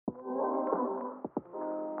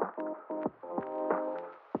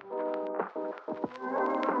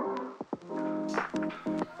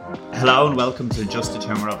Hello and welcome to Just a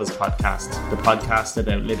Tumour of Us podcast, the podcast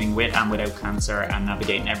about living with and without cancer and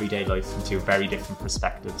navigating everyday life from two very different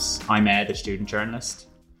perspectives. I'm Ed, a student journalist.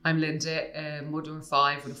 I'm Linda, a mother of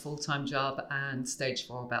 5 with a full-time job and stage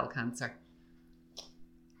 4 bowel cancer.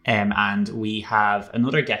 And we have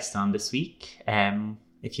another guest on this week.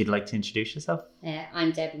 If you'd like to introduce yourself.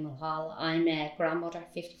 I'm Debbie Mulhall. I'm a grandmother,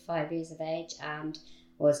 55 years of age, and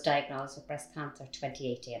was diagnosed with breast cancer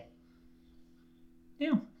 2018.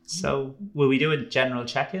 Yeah. So will we do a general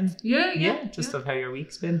check-in? Yeah. Of how your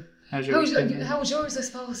week's been. How's your week been? How was yours, I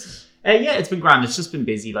suppose? Yeah, it's been grand. It's just been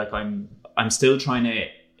busy. Like I'm still trying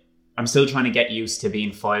to get used to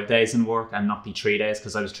being 5 days in work and not be 3 days,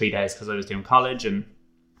 because I was 3 days because I was doing college. And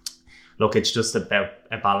look, it's just about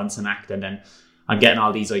a balancing act. And then I'm getting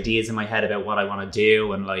all these ideas in my head about what I want to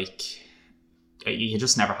do, and like you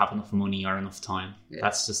just never have enough money or enough time. Yeah.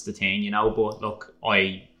 That's just the thing, you know. But look,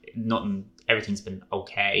 everything's been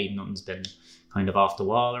okay. Nothing's been kind of off the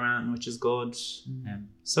wall around, which is good.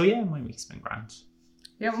 So yeah, my week's been grand.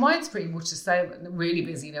 Yeah, mine's pretty much the same. Really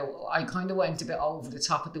busy now. I kind of went a bit over the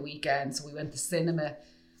top at the weekend. So we went to cinema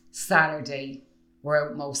Saturday. We're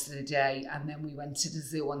out most of the day. And then we went to the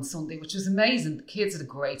zoo on Sunday, which was amazing. The kids had a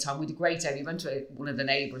great time. We had a great day. We went to one of the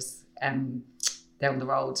neighbours down the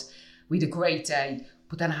road. We had a great day.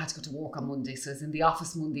 But then I had to go to work on Monday. So I was in the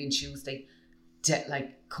office Monday and Tuesday,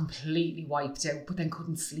 completely wiped out, but then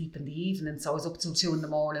couldn't sleep in the evening. So I was up till 2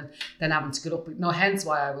 a.m, then having to get up. Hence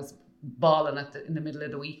why I was bawling in the middle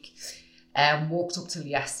of the week. Walked up till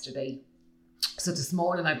yesterday. So this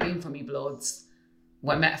morning I've been for me bloods.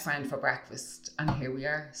 I met a friend for breakfast, and here we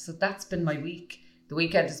are. So that's been my week. The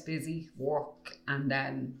weekend is busy, work, and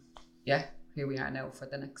then, here we are now for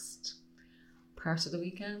the next part of the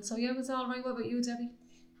weekend. So yeah, it was all right. What about you, Debbie?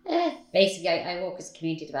 Basically, I work as a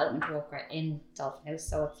community development worker in Dolphin House,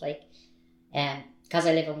 so it's like, because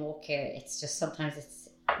I live and work here, it's just sometimes it's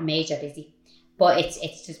major busy, but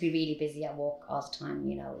it's just be really busy at work all the time,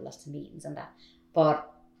 lots of meetings and that.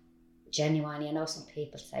 But genuinely, I know some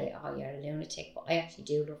people say, oh, you're a lunatic, but I actually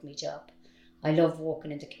do love my job. I love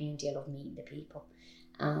working in the community. I love meeting the people.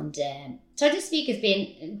 And so this week has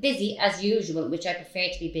been busy as usual, which I prefer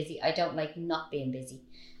to be busy. I don't like not being busy.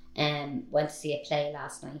 Went to see a play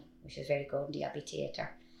last night, which was very good in the Abbey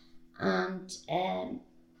Theatre. And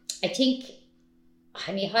I think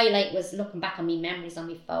my highlight was looking back on my memories on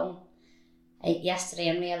my phone yesterday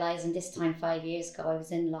and realising this time 5 years ago I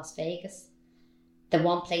was in Las Vegas. The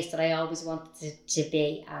one place that I always wanted to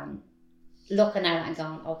be, looking at it and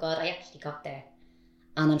going, oh God, I actually got there.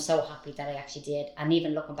 And I'm so happy that I actually did. And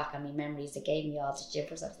even looking back on my memories, it gave me all the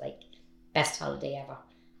shivers. I was like, best holiday ever.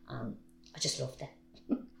 I just loved it.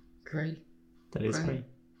 Great. That is great.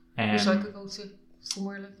 Wish I could go to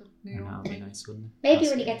somewhere like that. New York. That'd be nice, wouldn't it? Maybe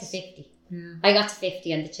when you get to 50. Yeah. I got to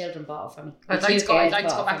 50 and the children bought it for me. I'd like to go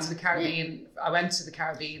back to the Caribbean. Yeah. I went to the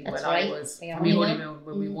Caribbean when I was on my honeymoon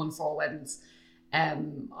when we won 4 weddings.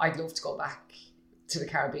 I'd love to go back to the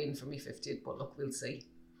Caribbean for my 50th, but look, we'll see.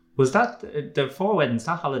 Was that the 4 weddings?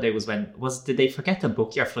 That holiday did they forget to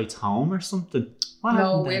book your flights home or something?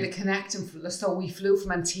 No, we had a connecting. So we flew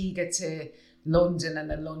from Antigua to London and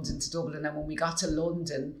then London to Dublin, and when we got to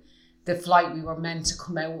London, the flight we were meant to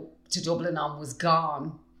come out to Dublin on was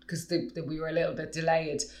gone because we were a little bit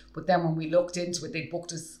delayed. But then when we looked into it, they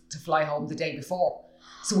booked us to fly home the day before.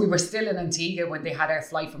 So we were still in Antigua when they had our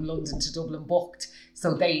flight from London to Dublin booked.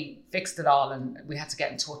 So they fixed it all and we had to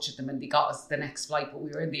get in touch with them and they got us the next flight, but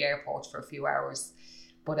we were in the airport for a few hours.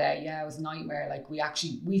 But it was a nightmare. Like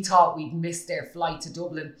we thought we'd missed their flight to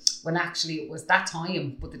Dublin when actually it was that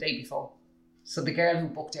time, but the day before. So the girl who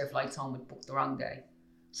booked our flights home had booked the wrong day.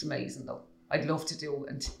 It's amazing though. I'd love to do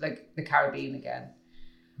the Caribbean again.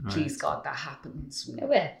 Right. Please God, that happens. I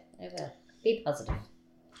will. Be positive.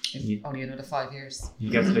 Only another 5 years.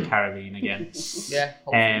 You go to the Caribbean again. Yeah.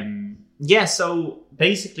 Hopefully. So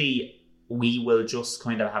basically we will just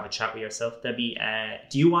kind of have a chat with yourself, Debbie.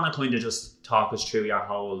 Do you want to kind of just talk us through your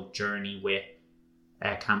whole journey with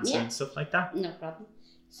cancer and stuff like that? No problem.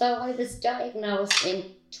 So I was diagnosed in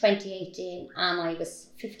 2018 and I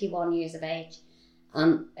was 51 years of age.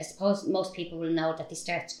 I suppose most people will know that they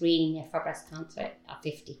start screening you for breast cancer at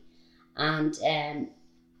 50. And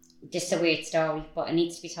this is a weird story, but it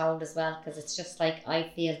needs to be told as well because it's just like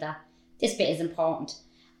I feel that this bit is important.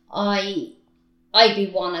 I'd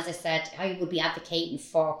be one, as I said, I would be advocating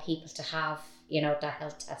for people to have, their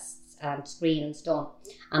health tests and screenings done.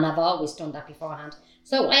 And I've always done that beforehand.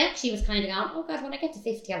 So I actually was kind of going, oh God, when I get to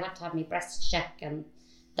 50, I'll have to have my breasts checked and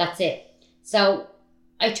that's it. So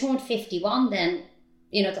I turned 51 then,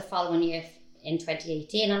 the following year in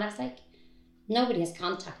 2018. And I was like, nobody has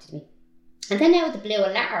contacted me. And then out of the blue,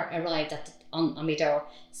 a letter arrived on my door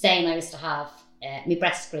saying I was to have my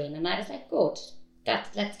breast screen. And I was like, good,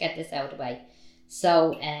 let's get this out of the way.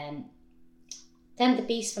 So then the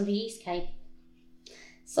beast from the east came.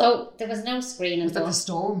 So there was no screening. Was that the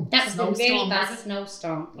storm? That was the very bad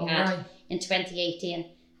snowstorm we had in 2018.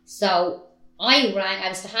 So I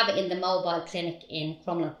was to have it in the mobile clinic in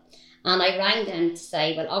Crumlin. And I rang them to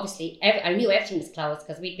say, well, obviously, I knew everything was closed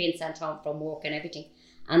because we'd been sent home from work and everything.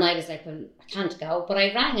 And I was like, well, I can't go. But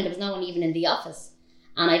I rang and there was no one even in the office.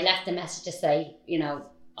 And I left a message to say,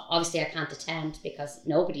 obviously I can't attend because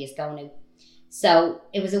nobody is going to. So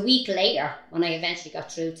it was a week later when I eventually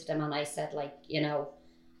got through to them and I said,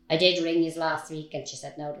 I did ring you last week, and she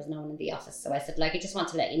said, no, there was no one in the office. So I said, I just want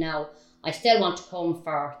to let you know, I still want to come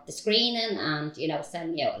for the screening and,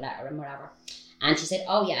 send me out a letter and whatever. And she said,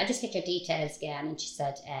 oh yeah, I just get your details again. And she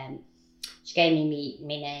said, she gave me my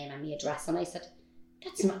name and my address. And I said,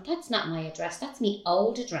 that's not my address. That's my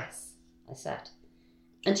old address, I said.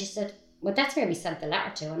 And she said, well, that's where we sent the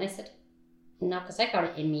letter to. And I said, no, because I got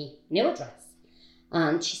it in my new address.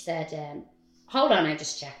 And she said, hold on, I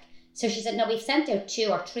just check. So she said, no, we've sent out 2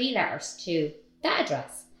 or 3 letters to that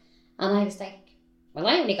address. And I was like, well,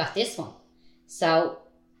 I only got this one. So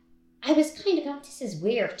I was kind of going, this is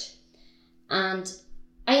weird. And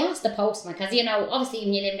I asked the postman, because, obviously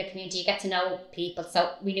when you live in a community, you get to know people.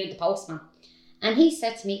 So we knew the postman. And he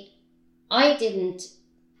said to me, I didn't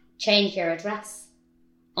change your address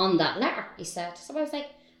on that letter, he said. So I was like,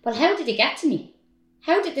 well, how did it get to me?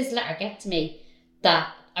 How did this letter get to me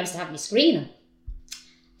that I was to have my screening?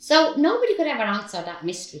 So nobody could ever answer that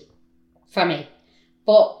mystery for me.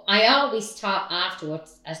 But I always thought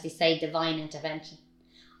afterwards, as they say, divine intervention.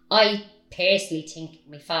 I personally think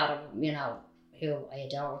my father, who I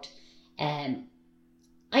adored,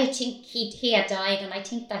 I think he had died, and I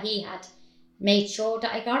think that he had made sure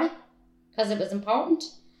that I got it because it was important.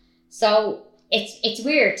 So it's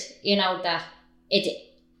weird, that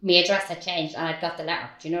my address had changed and I'd got the letter.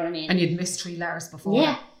 Do you know what I mean? And you'd missed 3 letters before.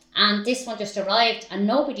 Yeah. And this one just arrived and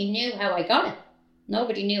nobody knew how I got it.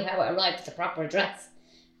 Nobody knew how it arrived at the proper address.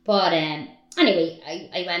 But anyway,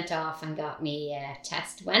 I went off and got my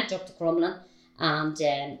test. Went up to Crumlin, and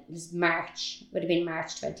it was March. Would have been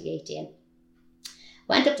March 2018.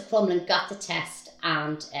 Went up to Crumlin, got the test,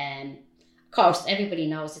 and of course everybody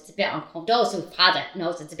knows it's a bit uncomfortable. Those who've had it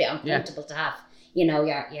knows it's a bit uncomfortable to have,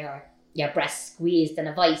 your breast squeezed in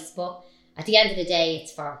a vice. But at the end of the day,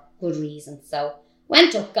 it's for good reason. So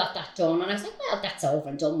went up, got that done, and I was like, well, that's over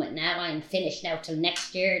and done with now. I'm finished now till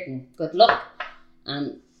next year, and good luck.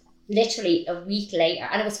 And literally a week later,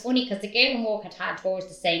 and it was funny because the girl in work had hers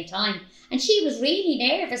the same time, and she was really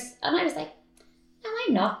nervous, and I was like, no,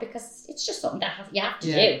 I'm not, because it's just something that you have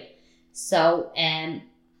to do. So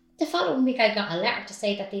the following week I got a letter to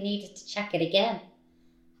say that they needed to check it again,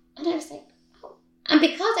 and I was like, oh. And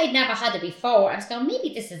because I'd never had it before, I was going,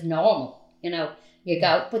 maybe this is normal, you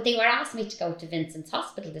go. But they were asking me to go to Vincent's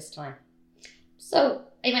Hospital this time. So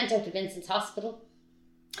I went out to Vincent's Hospital,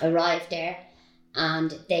 arrived there,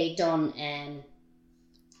 and they done,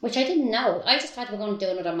 which I didn't know. I just thought we were going to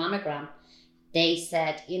do another mammogram. They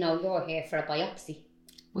said, you're here for a biopsy.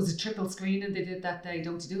 Was it triple screening they did that day?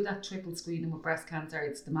 Don't you do that triple screening with breast cancer?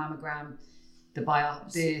 It's the mammogram,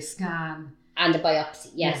 the scan. And the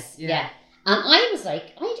biopsy, yes. Yeah. And I was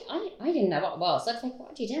like, I didn't know what it was. I was like,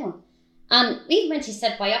 what are you doing? And even when she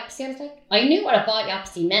said biopsy, I was like, I knew what a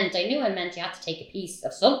biopsy meant. I knew it meant you had to take a piece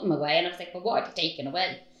of something away. And I was like, well, what are you taking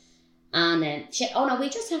away? And she said, oh no, we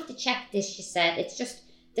just have to check this, she said. It's just,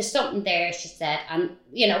 there's something there, she said. And,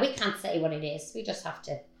 we can't say what it is. We just have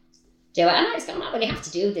to do it. And I was going, oh, well, you have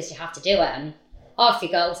to do this, you have to do it. And off you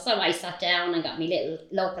go. So I sat down and got my little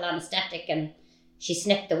local anaesthetic, and she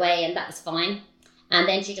snipped away, and that was fine. And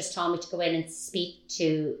then she just told me to go in and speak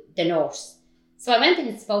to the nurse. So I went in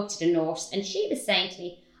and spoke to the nurse, and she was saying to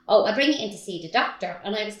me, oh, I'll bring you in to see the doctor.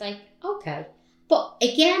 And I was like, okay. But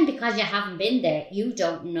again, because you haven't been there, you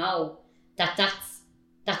don't know that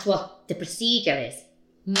that's what the procedure is.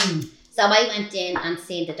 So I went in and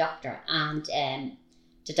seen the doctor, and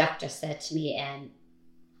the doctor said to me,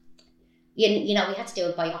 we had to do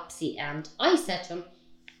a biopsy. And I said to him,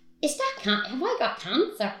 have I got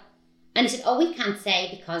cancer? And he said, oh, we can't say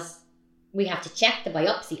because we have to check the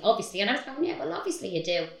biopsy, obviously. And I was going, yeah, well, obviously you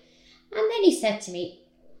do. And then he said to me,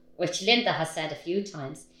 which Linda has said a few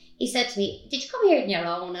times, he said to me, did you come here on your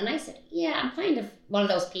own? And I said, yeah, I'm kind of one of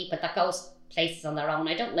those people that goes places on their own.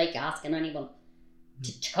 I don't like asking anyone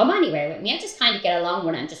to come anywhere with me. I just kind of get along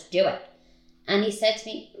with it and just do it. And he said to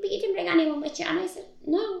me, but you didn't bring anyone with you? And I said,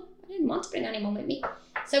 no, I didn't want to bring anyone with me.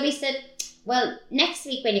 So he said, well, next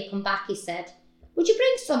week when you come back, he said, would you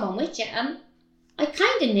bring someone with you? And I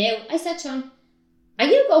kind of knew. I said to him, are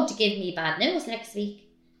you going to give me bad news next week?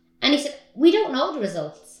 And he said, we don't know the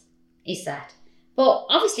results, he said. But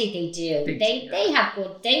obviously they do. They have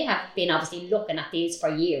been obviously looking at these for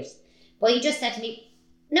years. But he just said to me,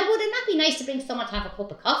 now would it not be nice to bring someone to have a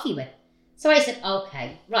cup of coffee with? So I said,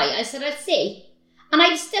 okay, right. I said, I'll see. And I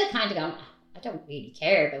was still kind of going, I don't really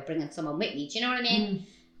care about bringing someone with me. Do you know what I mean?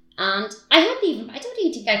 And I don't even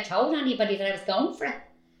think I told anybody that I was going for it.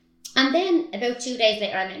 And then about 2 days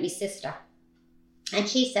later, I met my sister. And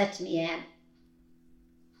she said to me,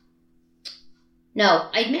 no,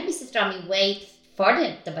 I'd met my sister on my way for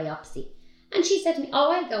the biopsy. And she said to me,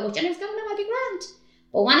 oh, I'll go with you. And I was going, no, I'll be grand.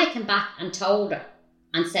 But when I came back and told her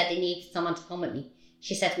and said they need someone to come with me,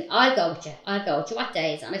 she said to me, I'll go with you. What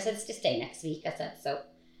days? And I said, it's this day next week. I said, so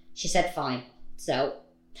she said, fine. So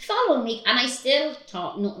the following week, and I still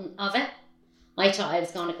thought nothing of it. I thought I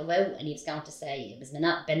was going to go out and he was going to say it was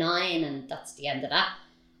benign and that's the end of that.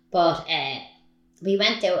 But we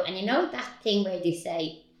went out, and you know that thing where they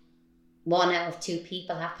say 1 out of 2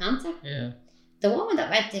 people have cancer? Yeah. The woman that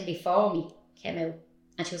went in before me came out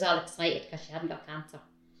and she was all excited because she hadn't got cancer.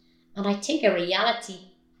 And I think a reality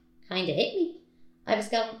kind of hit me. I was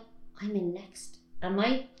going, I'm in next.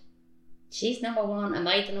 She's number 1, am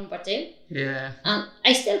I the number 2? Yeah. And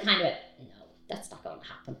I still kind of went, no, that's not going to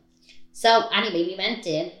happen. So anyway, we went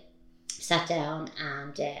in, sat down,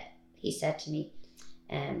 and he said to me,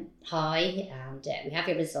 hi, and we have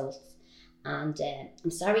your results, and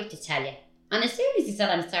I'm sorry to tell you. And as soon as he said,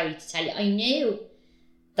 I'm sorry to tell you, I knew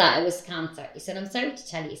that it was cancer. He said, I'm sorry to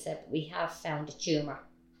tell you, he said, we have found a tumour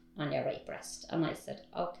on your right breast. And I said,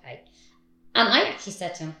 okay. And I actually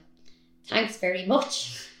said to him, thanks very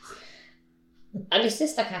much. And his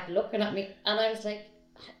sister kept looking at me, and I was like,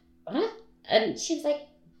 what? And she was like,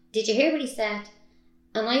 did you hear what he said?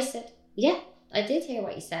 And I said, yeah, I did hear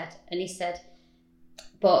what he said. And he said,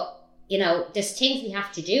 but, you know, there's things we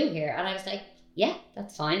have to do here. And I was like, yeah,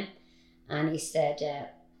 that's fine. And he said,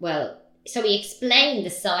 well, so he explained the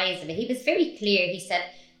size of it. He was very clear. He said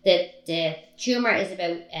that the tumour is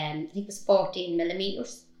about, I think it was 14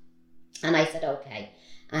 millimetres. And I said, okay.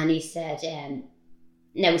 And he said,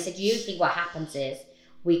 now he said, usually what happens is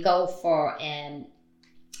we go for,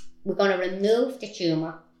 we're going to remove the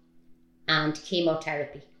tumour and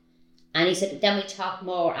chemotherapy. And he said, then we talk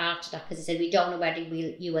more after that, because he said, we don't know whether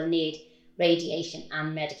you will need radiation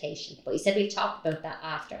and medication. But he said, we'll talk about that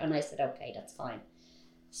after. And I said, okay, that's fine.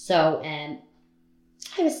 So I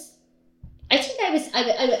was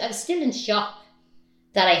still in shock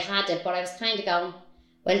that I had it, but I was kind of going,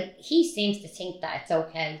 well, he seems to think that it's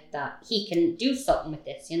okay, that he can do something with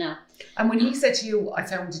this, you know. And when he said to you,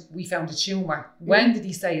 we found a tumour, when did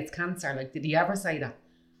he say it's cancer? Like, did he ever say that?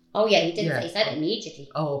 Oh yeah, he did. Yeah. He said it immediately.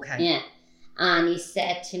 Oh, okay. Yeah. And he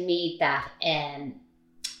said to me that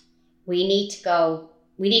we need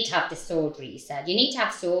to have this surgery, he said. You need to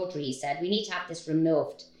have surgery, he said. We need to have this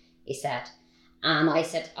removed, he said. And I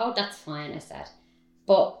said, oh, that's fine, I said.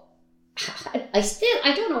 But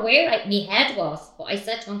I don't know where my head was, but I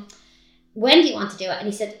said to him, when do you want to do it? And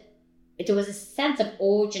he said, there was a sense of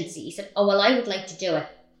urgency. He said, oh, well, I would like to do it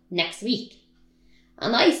next week.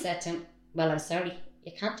 And I said to him, well, I'm sorry,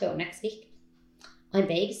 you can't do it next week. I'm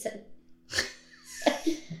babysitting.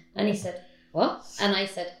 And he said, what? And I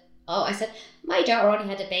said, my daughter only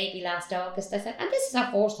had a baby last August. I said, and this is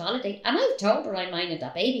our first holiday. And I've told her I minded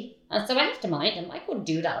that baby. And so I have to mind him. I couldn't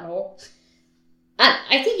do that on her. And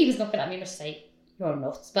I think he was looking at me and was saying, you're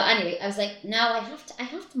nuts. But anyway, I was like, no, I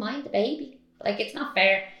have to mind the baby. Like, it's not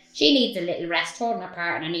fair. She needs a little rest, holding her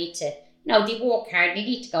part, and I need to, they work hard, they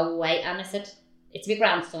need to go away. And I said, it's my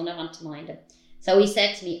grandson, I want to mind him. So he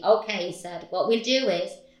said to me, okay, he said, what we'll do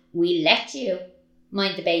is, we'll let you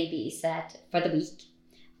mind the baby, he said, for the week.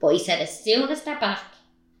 But he said, as soon as they're back,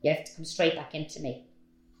 you have to come straight back into me.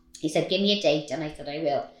 He said, give me a date. And I said, I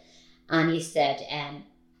will. And he said,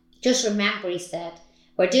 just remember, he said,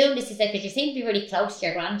 we're doing this, he said, because you seem to be really close to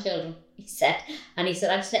your grandchildren, he said. And he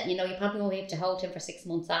said, I'm just letting you know, you probably won't be able to hold him for 6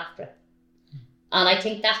 months after it. And I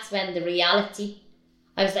think that's when the reality,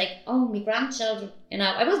 I was like, oh, my grandchildren,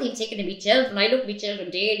 I wasn't even thinking of my children. I love my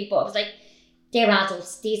children dearly, but I was like, they're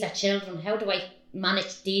adults, these are children. How do I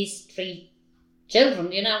manage these 3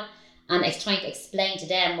 children, And I was trying to explain to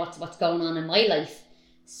them what's going on in my life.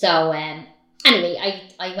 So, anyway,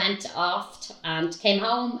 I went off and came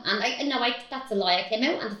home, and that's a lie. I came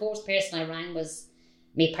out, and the first person I rang was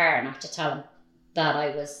my partner to tell him that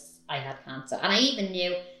I had cancer. And I even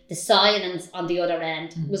knew the silence on the other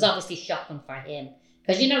end was obviously shocking for him.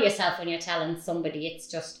 Because you know yourself when you're telling somebody, it's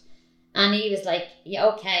just, and he was like, yeah,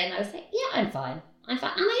 okay. And I was like, yeah, I'm fine. And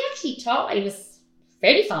I actually thought I was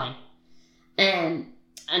very fine.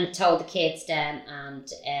 And told the kids then, and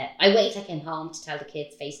I waited till I came home to tell the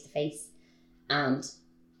kids face to face. And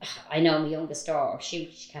I know my youngest daughter, she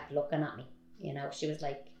kept looking at me. You know, she was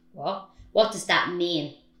like, what? What does that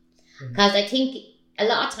mean? Because I think a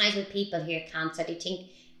lot of times when people hear cancer, they think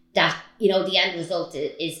that, you know, the end result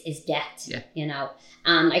is death, you know.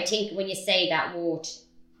 And I think when you say that word,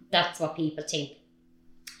 that's what people think.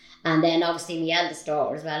 And then obviously my eldest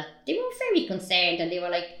daughter as well, they were very concerned and they were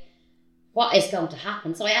like, what is going to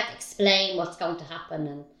happen? So I had to explain what's going to happen.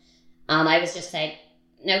 And I was just saying,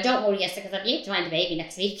 now don't worry, Esther, because I'll be able to mind the baby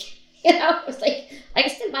next week. You know, I was like, I can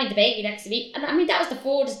still mind the baby next week. And I mean, that was the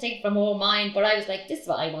furthest thing from all mine, but I was like, this is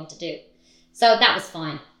what I want to do. So that was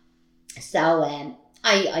fine. So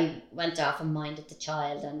I went off and minded the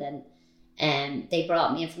child, and then they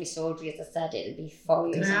brought me in for my surgery. As I said, it'll be 4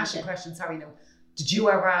 years. Can I ask you a question? Sorry, no. Did you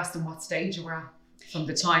ever ask them what stage you were at from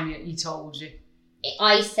the time he told you?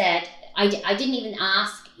 I said, I didn't even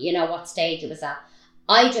ask, you know, what stage it was at.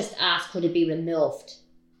 I just asked, could it be removed?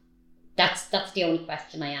 That's the only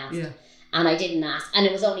question I asked. Yeah. And I didn't ask. And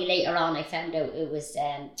it was only later on I found out it was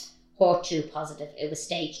HER2 positive. It was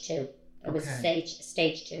stage 2. It was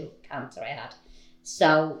stage 2 cancer I had.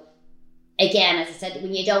 So, again, as I said,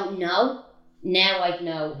 when you don't know, now I'd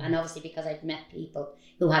know. And obviously because I'd met people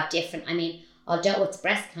who have different, I mean, although it's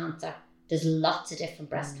breast cancer, there's lots of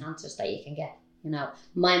different breast cancers that you can get. You know,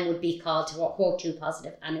 mine would be called HER2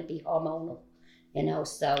 positive and it'd be hormonal. You know,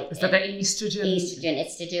 so is that the estrogen? Estrogen,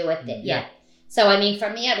 it's to do with it, yeah. So I mean, for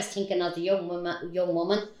me, I was thinking as a young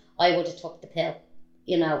woman, I would have took the pill.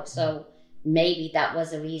 You know, so maybe that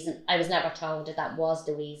was a reason. I was never told that was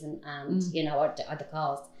the reason, and you know, or the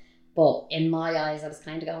cause. But in my eyes, I was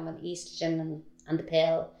kind of going with estrogen and the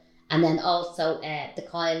pill, and then also the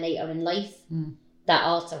coil later in life that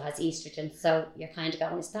also has estrogen. So you're kind of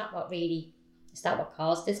going, is that what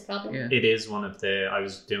caused this problem? Yeah. It is one of the, I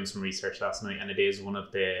was doing some research last night, and it is one of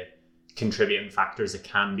the contributing factors. It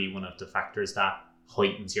can be one of the factors that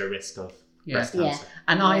heightens your risk of breast cancer.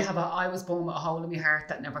 And I was born with a hole in my heart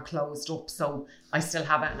that never closed up, so I still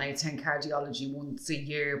have it, and I attend cardiology once a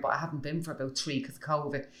year, but I haven't been for about 3 because of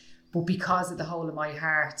COVID. But because of the hole in my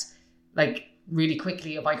heart, like, really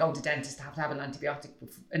quickly, if I go to the dentist, I have to have an antibiotic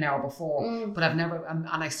an hour before. But I've never, and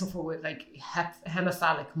I suffer with like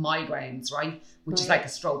hemophilic migraines, right? Which is like a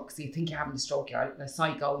stroke. So you think you're having a stroke, you're a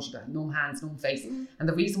psycho, you've got numb hands, numb face. And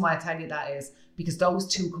the reason why I tell you that is because those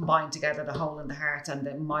two combined together, the hole in the heart and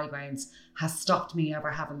the migraines, has stopped me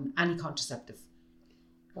ever having any contraceptive.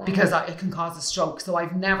 Wow. Because it can cause a stroke. So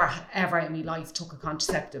I've never ever in my life took a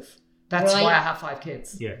contraceptive. That's why I have 5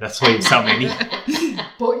 kids. Yeah, that's why you have so many.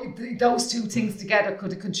 But those two things together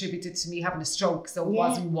could have contributed to me having a stroke. So it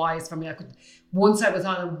wasn't wise for me. Once I was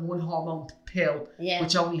on a 1 hormone pill,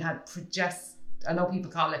 which only had I know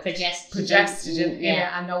people call it progesterone.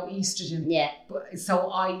 Yeah, and no estrogen. Yeah. But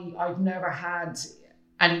so I've never had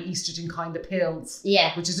any estrogen kind of pills.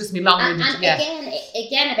 Yeah. Which is just me long-winded. And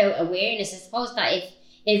again about awareness, I suppose that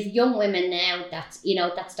if young women now,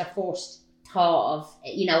 that's their first thought of,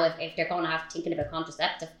 you know, if they're going to have thinking about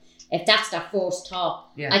contraceptive, if that's their first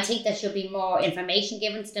thought, I think there should be more information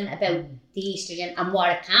given to them about the estrogen and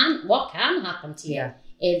what can happen to you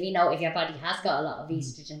if your body has got a lot of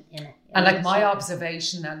estrogen in it. And like my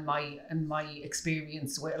observation and my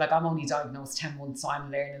experience with, like, I'm only diagnosed 10 months, so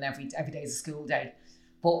I'm learning every day is a school day.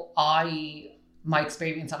 But my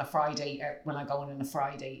experience on a Friday, when I go in on a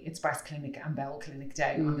Friday, it's breast clinic and bowel clinic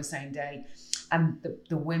day on the same day. And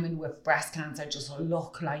the women with breast cancer just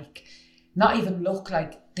look like, not even look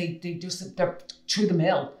like, they're through the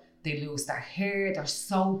mill. They lose their hair, they're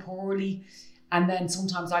so poorly. And then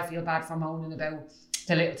sometimes I feel bad for moaning about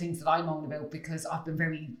the little things that I moan about, because I've been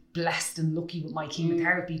very blessed and lucky with my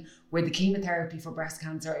chemotherapy, where the chemotherapy for breast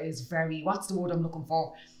cancer is very, what's the word I'm looking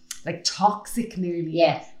for? Like toxic nearly.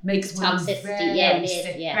 Makes women very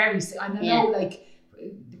sick, very sick. And I know like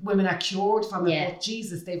women are cured from it, but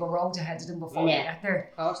Jesus, they've a road ahead of them before they get there.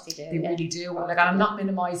 Of course they do. They really do. Like, I'm not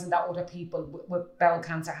minimising that other people with bowel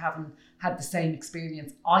cancer haven't had the same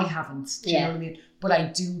experience. I haven't. Do you know what I mean? But I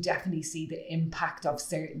do definitely see the impact of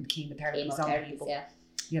certain chemotherapies on people. Yeah.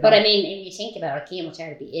 You know? But I mean, if you think about it,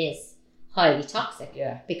 chemotherapy is highly toxic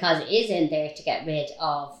because it is in there to get rid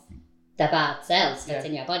of the bad cells that's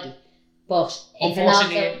in your body. But it can also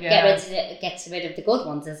gets rid of the good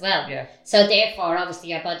ones as well. Yeah. So therefore,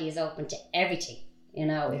 obviously, your body is open to everything. You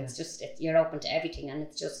know, it's just, you're open to everything, and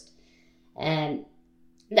it's just, and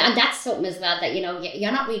that's something as well that, you know,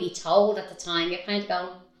 you're not really told at the time. You're kind of going,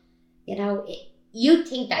 you know, you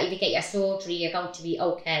think that if you get your surgery, you're going to be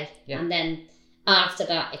okay. Yeah. And then after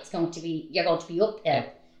that, you're going to be uphill. Yeah.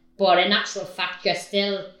 but in actual fact, you're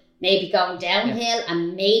still maybe going downhill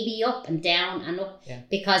and maybe up and down and up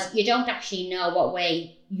because you don't actually know what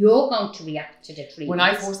way you're going to react to the treatment. When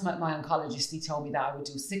I first met my oncologist, he told me that I would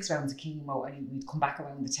do 6 rounds of chemo and we'd come back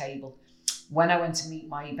around the table. When I went to meet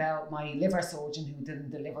my liver surgeon who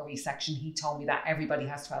did the liver resection, he told me that everybody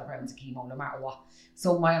has 12 rounds of chemo no matter what.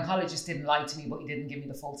 So my oncologist didn't lie to me, but he didn't give me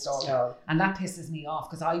the full story. So, and that pisses me off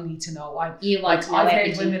because I need to know. I've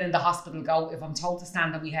heard women in the hospital go, if I'm told to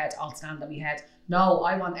stand on my head, I'll stand on my head. No,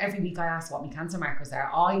 I want, every week I ask what my cancer markers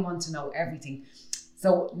are. I want to know everything.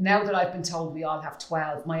 So now that I've been told we all have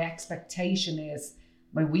 12, my expectation is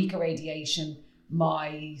my week of radiation,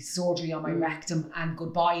 my surgery on my rectum, and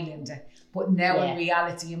goodbye, Linda. But now in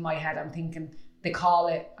reality, in my head, I'm thinking, they call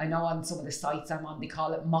it, I know on some of the sites I'm on, they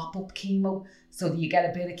call it mop-up chemo. So that you get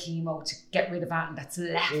a bit of chemo to get rid of that and that's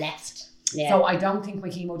left. Yeah. So I don't think my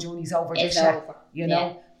chemo journey's over just yet, you know.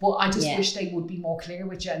 Yeah. But I just wish they would be more clear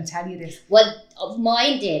with you and tell you this. Well,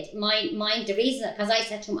 mine did. Mine, the reason, because I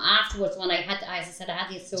said to him afterwards when I had the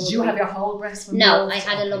surgery. Did you have your whole breast? No, I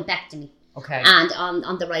had a lumpectomy. Okay. And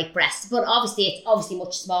on the right breast. But obviously, it's obviously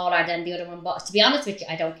much smaller than the other one. But to be honest with you,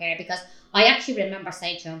 I don't care because I actually remember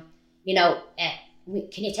saying to him, you know,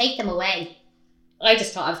 can you take them away? I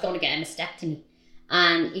just thought I was going to get a mastectomy.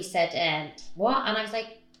 And he said, what? And I was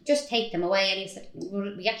like, just take them away. And he said,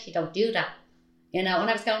 well, we actually don't do that. You know, and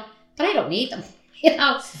I was going, but I don't need them, you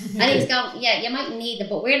know. And he was going, yeah, you might need them,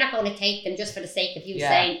 but we're not going to take them just for the sake of you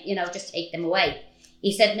saying, you know, just take them away.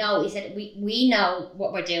 He said, no, he said, we know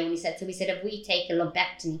what we're doing. He said, so we said, if we take a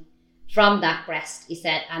lumpectomy from that breast, he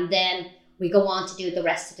said, and then we go on to do the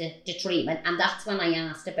rest of the treatment. And that's when I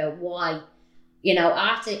asked about why, you know,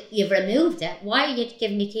 after you've removed it, why are you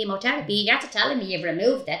giving me chemotherapy? You have to tell me you've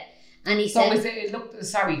removed it. And he said, is it,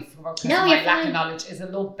 sorry for my lack of knowledge, is a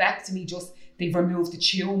lumpectomy just, they've removed the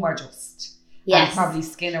tumour just? Yes. And probably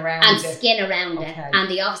skin around it. And skin around it. And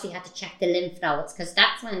they obviously had to check the lymph nodes because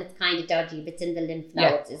that's when it's kind of dodgy if it's in the lymph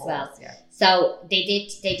nodes as well. Yeah. So they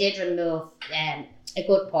did remove a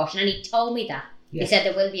good portion, and he told me that. Yeah. He said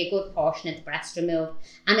there will be a good portion of the breast removed.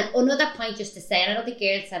 And another point just to say, and I know the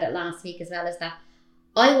girl said it last week as well, is that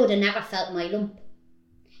I would have never felt my lump.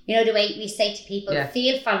 You know the way we say to people,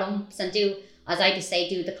 feel for lumps and do, as I just say,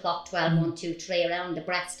 do the clock 12, 1, 2, 3 around the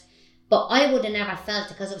breast. But I would have never felt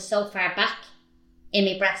it because it was so far back in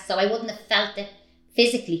my breast, so I wouldn't have felt it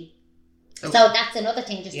physically. Okay. So that's another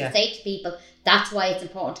thing just to say to people, that's why it's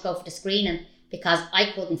important to go for the screening, because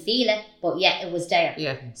I couldn't feel it, but yet it was there.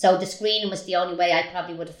 Yeah. So the screening was the only way I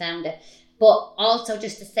probably would have found it. But also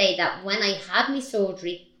just to say that when I had my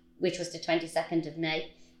surgery, which was the 22nd of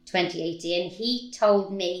May, 2018, he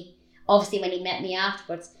told me, obviously when he met me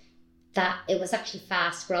afterwards, that it was actually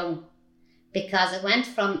fast growing because it went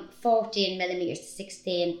from 14 millimeters to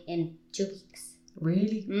 16 in 2 weeks.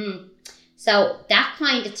 Really? So that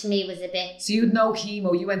kind of to me was a bit... So you had no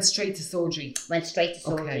chemo, you went straight to surgery? Went straight to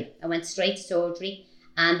surgery. Okay. I went straight to surgery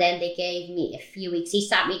and then they gave me a few weeks. He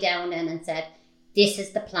sat me down then and said, this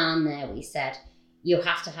is the plan now, he said. You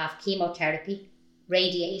have to have chemotherapy,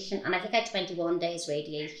 radiation, and I think I had 21 days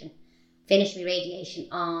radiation. Finished my radiation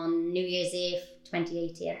on New Year's Eve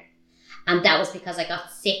 2018. And that was because I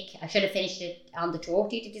got sick. I should have finished it on the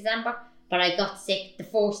 30th of December, but I got sick the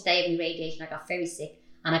first day of my radiation. I got very sick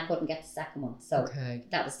and I couldn't get the second one. So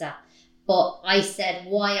that was that. But I said,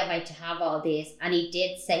 why am I to have all this? And he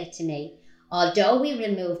did say to me, although we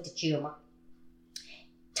removed the tumour,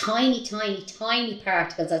 tiny, tiny, tiny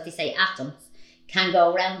particles, as they say, atoms, can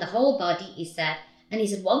go around the whole body, he said. And he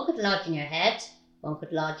said, one could lodge in your head, one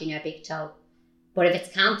could lodge in your big toe. But if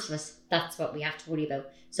it's cancerous, that's what we have to worry about.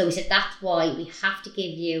 So he said, that's why we have to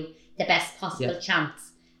give you the best possible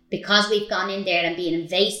chance. Because we've gone in there and been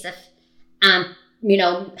invasive and, you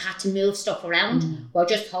know, had to move stuff around. We're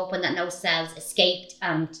just hoping that no cells escaped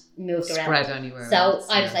and moved around. Spread anywhere. So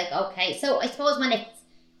I was like, okay. So I suppose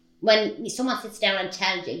when someone sits down and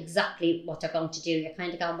tells you exactly what they're going to do, you're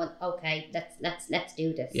kind of going, well, okay, let's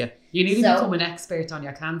do this. Yeah. You need to become an expert on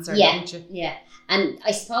your cancer, don't you? Yeah. And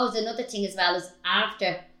I suppose another thing as well is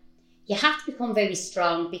you have to become very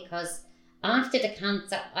strong because after the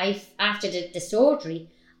cancer, after the surgery,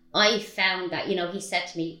 I found that, you know, he said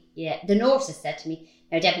to me, the nurses said to me,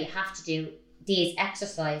 now Debbie, you have to do these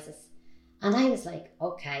exercises. And I was like,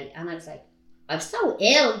 okay. And I was like, I'm so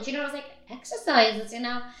ill, you know, I was like, exercises, you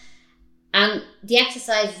know. And the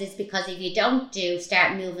exercises is because if you don't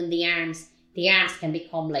start moving the arms can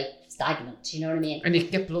become like stagnant, you know what I mean? And you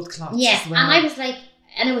can get blood clots. Yeah, as well. And I was like,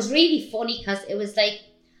 and it was really funny because it was like,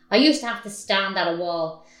 I used to have to stand at a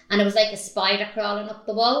wall and it was like a spider crawling up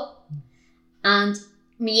the wall. And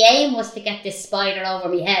my aim was to get this spider over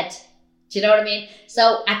my head. Do you know what I mean?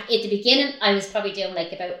 So at the beginning, I was probably doing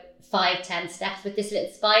like about 5-10 steps with this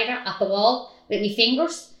little spider at the wall with my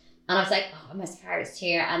fingers. And I was like, oh, I'm as far as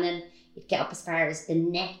here. And then you'd get up as far as the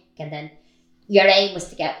neck. And then your aim was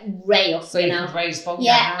to get way up, so you know. Could raise both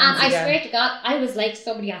your hands and again. I swear to God, I was like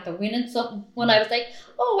somebody had to win in something when I was like,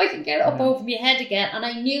 oh, I can get up over my head again. And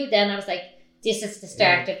I knew then, I was like, this is the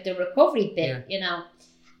start of the recovery bit, you know.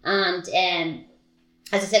 And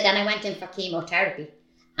as I said, then I went in for chemotherapy.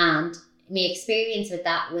 And my experience with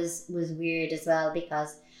that was weird as well,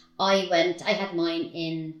 because I had mine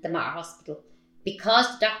in the Mulhall hospital. Because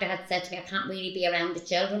the doctor had said to me, I can't really be around the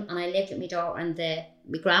children, and I lived with my daughter and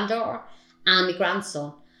my granddaughter and my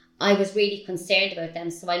grandson, I was really concerned about them,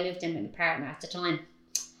 so I moved in with my partner at the time.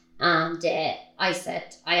 And I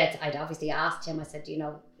said, I'd obviously asked him, I said, you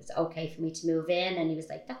know, is it okay for me to move in? And he was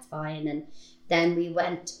like, that's fine. And then we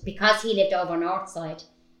went, because he lived over north side,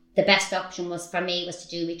 the best option was for me was to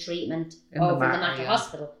do my treatment over in the Mulhall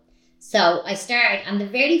hospital. So I started, and the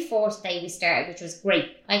very first day we started, which was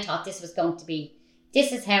great, I thought this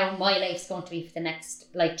is how my life's going to be for the next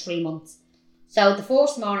like 3 months. So the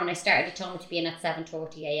first morning I started, he told me to be in at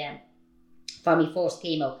 7:30 a.m. for my first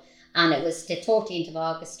chemo. And it was the 13th of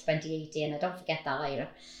August 2018, I don't forget that either.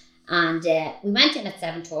 And we went in at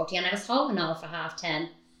 7:30 and I was home now for 10:30,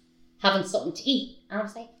 having something to eat. And I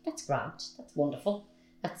was like, that's grand, that's wonderful,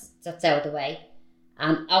 that's out of the way.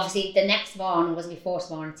 And obviously the next morning was my first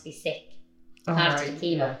morning to be sick after the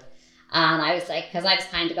chemo. Yeah. And I was like, because I was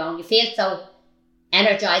kind of going, you feel so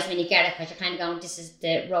energized when you get it, because you're kind of going, this is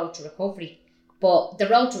the road to recovery. But the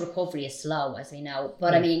road to recovery is slow, as we know.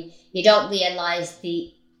 But I mean, you don't realise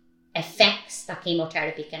the effects that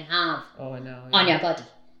chemotherapy can have on your body.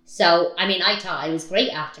 So, I mean, I thought I was great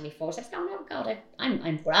after my first. I was going, oh God,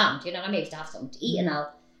 I'm grand, you know, I'm able to have something to eat and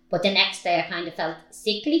all. But the next day I kind of felt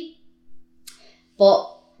sickly.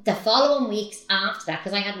 But the following weeks after that,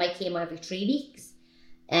 because I had my chemo every 3 weeks,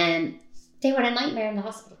 they were a nightmare in the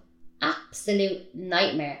hospital. Absolute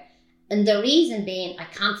nightmare. And the reason being, I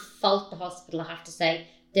can't fault the hospital, I have to say.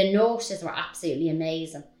 The nurses were absolutely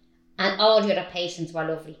amazing. And all the other patients were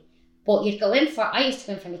lovely. But I used to go in for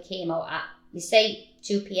my chemo at,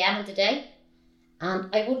 2 p.m. of the day.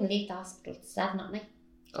 And I wouldn't leave the hospital at 7 at night.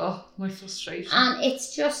 Oh, my frustration. And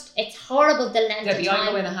it's horrible, the length of time.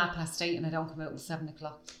 I go in at 8:30 and I don't come out until 7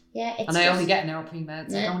 o'clock. Yeah, and I only get an hour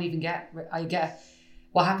pre-meds. I don't even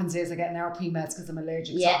what happens is I get an hour pre-meds because I'm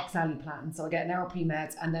allergic to oxaliplatin. So I get an hour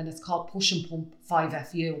pre-meds, and then it's called push and pump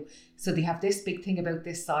 5FU. So they have this big thing about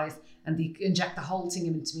this size and they inject the whole thing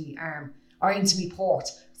into me arm or into me port.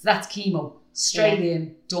 So that's chemo, straight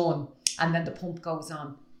in, done. And then the pump goes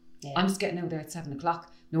on. Yeah. I'm just getting out there at 7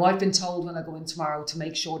 o'clock. Now, I've been told when I go in tomorrow to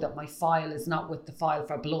make sure that my file is not with the file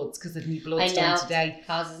for bloods, because I need bloods done today.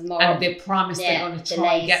 Causes more. And they promise they're going to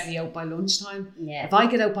try and get me out by lunchtime. Yeah. If I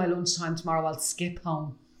get out by lunchtime tomorrow, I'll skip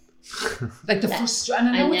home. Like the frustration.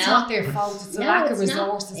 And I know it's not their fault. It's a lack of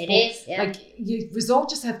resources. It is. Yeah. Like you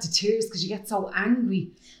resort yourself to tears because you get so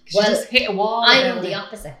angry. Well, you just hit a wall. I do the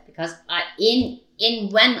opposite, because when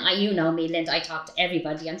you know me, Linda, I talk to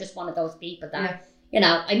everybody. I'm just one of those people that. You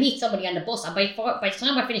know, I meet somebody on the bus, and by the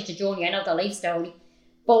time I finish the journey, I know the life story.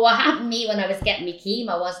 But what happened to me when I was getting my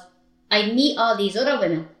chemo was I'd meet all these other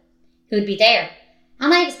women who'd be there.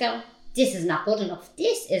 And I was going, this is not good enough.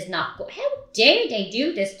 This is not good. How dare they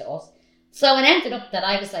do this to us? So it ended up that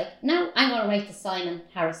I was like, no, I'm going to write to Simon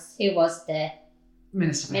Harris, who was the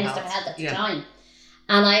Minister of Health at the time.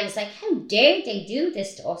 And I was like, how dare they do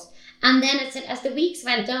this to us? And then it said, as the weeks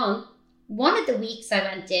went on, one of the weeks I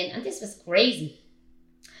went in, and this was crazy.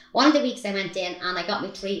 One of the weeks I went in and I got my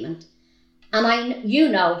treatment. And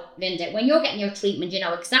Linda, when you're getting your treatment, you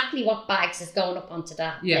know exactly what bags is going up onto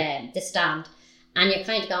the stand. And you're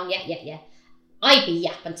kind of going, yeah. I'd be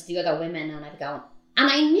yapping to the other women and I'd be going.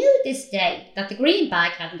 And I knew this day that the green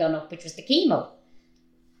bag hadn't gone up, which was the chemo.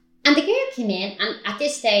 And the girl came in, and at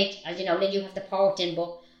this stage, as you know, Linda, you have the port in,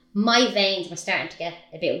 but my veins were starting to get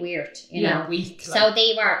a bit weird, you know. Weak. So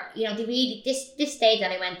they were, they really, this day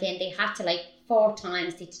that I went in, they had to 4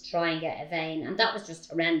 times to try and get a vein, and that was just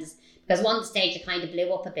horrendous, because one stage it kind of blew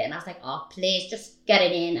up a bit and I was like, oh please just get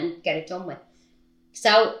it in and get it done with.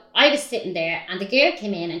 So I was sitting there and the girl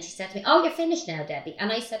came in and she said to me, oh, you're finished now, Debbie.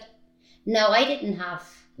 And I said, no, I didn't have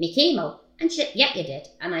me chemo. And she said, yeah, you did.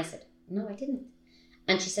 And I said, no, I didn't.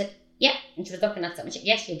 And she said, yeah. And she was looking at something. She said,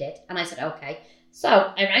 yes, you did. And I said, okay. So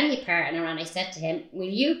I rang my partner and I said to him, will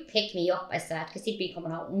you pick me up? I said, because he'd been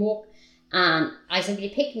coming out and walk. And I said, will you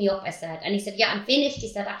pick me up? I said, and he said, yeah, I'm finished. He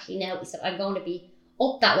said, actually, no. He said, I'm going to be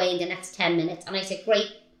up that way in the next 10 minutes. And I said, great.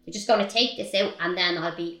 We're just going to take this out and then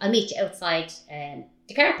I'll meet you outside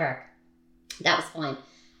the car park. That was fine.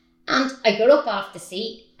 And I got up off the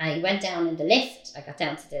seat. I went down in the lift. I got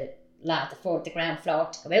down to the ground floor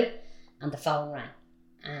to go out, and the phone rang.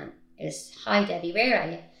 And it was, "Hi Debbie, where are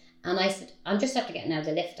you?" And I said, "I'm just after getting out of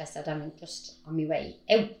the lift." I said, "I'm just on my way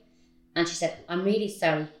out." And she said, "I'm really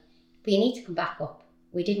sorry, but you need to come back up.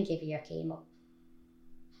 We didn't give you your chemo."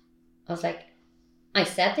 I was like, "I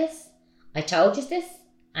said this. I told you this."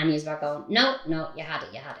 And you were going, no, you had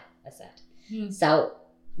it, I said. So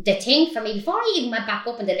the thing for me, before I even went back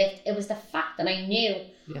up in the lift, it was the fact that I knew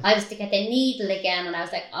I was to get the needle again, and I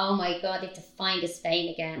was like, oh my God, I have to find this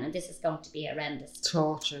vein again, and this is going to be horrendous.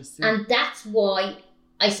 Torturous. Yeah. And that's why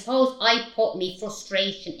I suppose I put me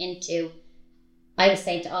frustration into, I was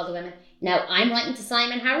saying to all the women, now I'm writing to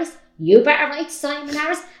Simon Harris, you better write to Simon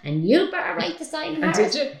Harris, and you better write to Simon Harris.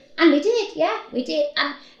 And did you? And we did, yeah, we did.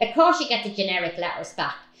 And of course you get the generic letters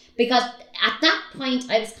back, because at that point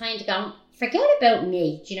I was kind of going, forget about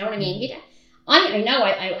me, do you know what I mean? I know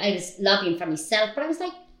I was lobbying for myself, but I was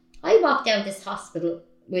like, I walked out of this hospital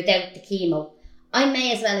without the chemo. I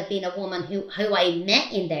may as well have been a woman who I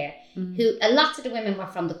met in there, who a lot of the women were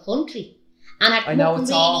from the country, and I'd come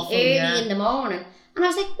up really early in the morning, and I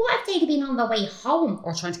was like, what if they'd been on their way home?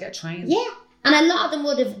 Or trying to get a train. Yeah. And a lot of them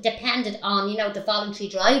would have depended on, the voluntary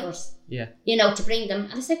drivers, to bring them.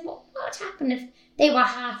 And I said, well, what would happen if they were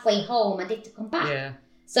halfway home and they had to come back? Yeah.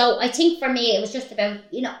 So I think for me, it was just about,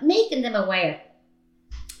 making them aware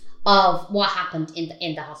of what happened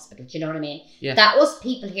in the hospital. Do you know what I mean? Yeah. That us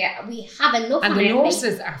people here, we have enough. And the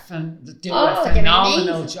nurses do a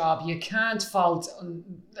phenomenal job. You can't fault.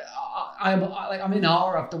 I'm in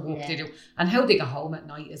awe of the work they do, and how they go home at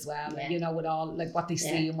night as well. Yeah. And, with all like what they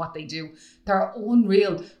see and what they do, they're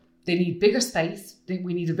unreal. They need bigger space.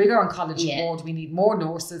 We need a bigger oncology ward. We need more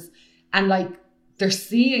nurses, and they're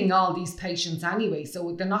seeing all these patients anyway,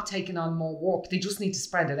 so they're not taking on more work. They just need to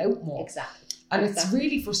spread it out more. Exactly. And it's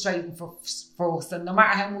really frustrating for us. And no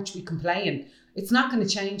matter how much we complain, it's not going to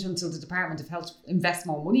change until the Department of Health invests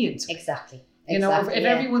more money into it. Exactly. If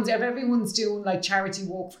everyone's doing charity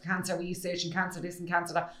work for cancer research and cancer this and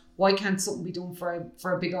cancer that, why can't something be done for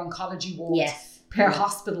a bigger oncology ward per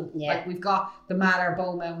hospital? Yeah. We've got the Mater,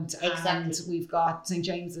 Beaumont, and we've got St.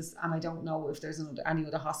 James's, and I don't know if there's any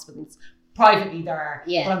other hospitals. Privately there are,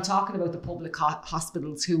 but I'm talking about the public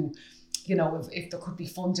hospitals who, if there could be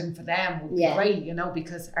funding for them would be great,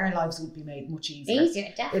 because our lives would be made much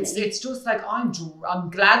easier. Definitely. It's just like I'm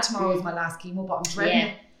glad tomorrow is my last chemo, but I'm dreading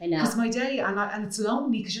it. I know. Because my day, and it's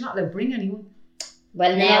lonely because you're not allowed to bring anyone.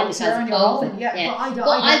 Well, now because of COVID. Yeah. But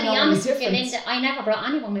I'll be honest with you, Linda, I never brought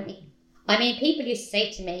anyone with me. I mean, people used to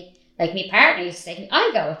say to me, like my partner used to say to me,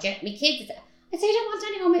 I'll go with you. My kids, I'd say, I don't want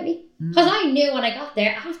anyone with me. Because I knew when I got there,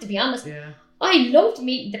 I have to be honest, I loved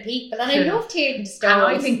meeting the people and I loved hearing the stories. And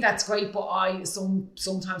I think that's great, but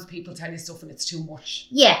sometimes people tell you stuff and it's too much.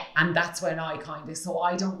 Yeah. And that's when I so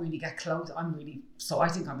I don't really get close. I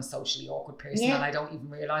think I'm a socially awkward person and I don't even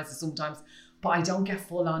realise it sometimes. But I don't get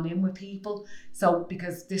full on in with people. So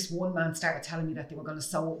because this one man started telling me that they were going to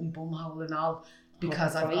sew up my bumhole and all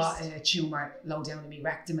because I've got a tumour low down in my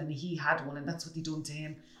rectum and he had one and that's what they done to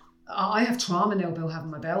him. I have trauma now about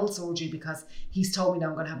having my bowel surgery because he's told me now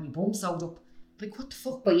I'm going to have my bum sewed up. Like, what the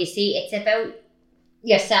fuck? But you see, it's about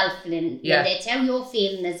yourself, Linda. It's how you're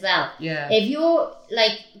feeling as well. Yeah. If you're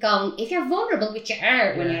if you're vulnerable, which you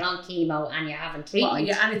are when you're on chemo and you're having treatment.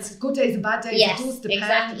 Well, and it's good days and bad days. Yes, it does depend.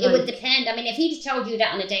 Exactly. It would depend. I mean, if he just told you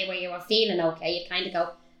that on a day where you were feeling okay, you'd kind of go,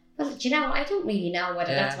 well, do you know, I don't really know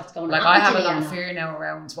whether that's what's going on. I have a lot of fear now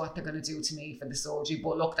around what they're going to do to me for the surgery.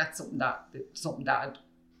 But look, that's something that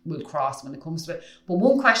will cross when it comes to it. But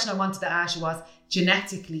one question I wanted to ask you was,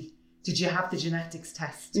 genetically, did you have the genetics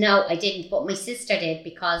test? No, I didn't, but my sister did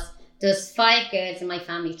because there's 5 girls in my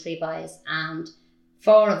family, 3 boys, and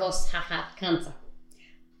 4 of us have had cancer.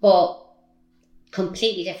 But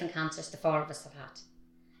completely different cancers the 4 of us have had.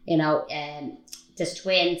 There's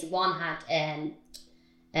twins. One had a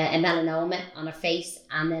melanoma on her face,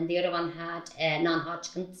 and then the other one had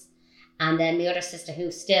non-Hodgkin's. And then my other sister,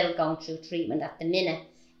 who's still going through treatment at the minute,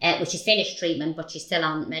 she's finished treatment, but she's still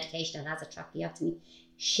on medication and has a tracheotomy.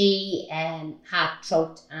 She had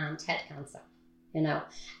throat and head cancer,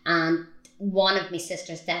 and one of my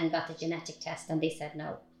sisters then got the genetic test and they said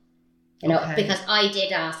no, because I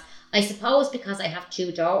did ask. I suppose because I have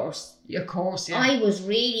 2 daughters. Of course, yeah. I was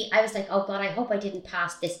like, oh God, I hope I didn't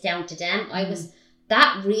pass this down to them. I was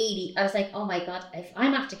like, oh my God, if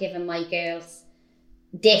I'm after giving my girls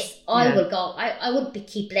this, I will go, I would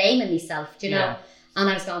keep blaming myself, do you know? And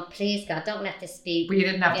I was going, please God, don't let this be. But you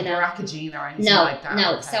didn't have the BRCA gene or anything like that.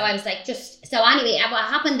 No. Okay. So I was like, anyway, what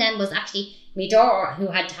happened then was actually my daughter who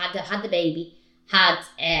had the baby had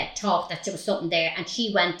thought that there was something there, and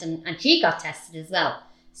she went and she got tested as well.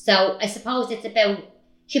 So I suppose it's about,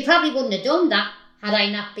 she probably wouldn't have done that had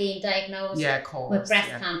I not been diagnosed with breast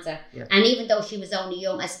cancer. Yeah. And even though she was only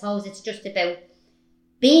young, I suppose it's just about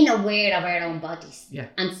being aware of our own bodies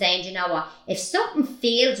and saying, you know what, if something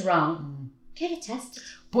feels wrong, get it tested.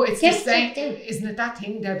 But it's the same, isn't it, that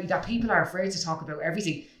thing, Debbie, that people are afraid to talk about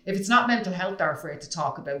everything. If it's not mental health they're afraid to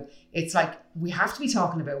talk about, it's like we have to be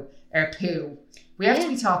talking about our poo. We have to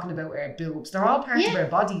be talking about our boobs. They're all part of our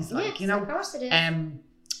bodies, like, you know. Of course it is.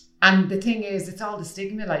 And the thing is, it's all the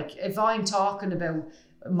stigma. Like, if I'm talking about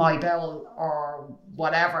my bowel or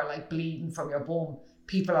whatever, like bleeding from your bum,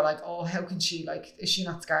 people are like, oh, how can she, like, is she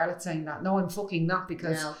not Scarlett saying that? No, I'm fucking not,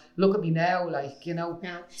 because look at me now, like, you know.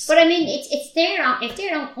 No. But I mean, it's if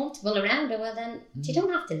they're uncomfortable around it, well then you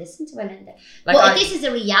don't have to listen to it. Like, but this is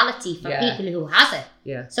a reality for people who has it.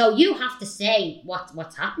 Yeah. So you have to say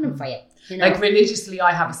what's happening for you. You know? Like, religiously,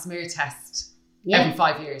 I have a smear test every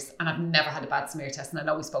 5 years, and I've never had a bad smear test. And I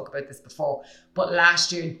know we spoke about this before, but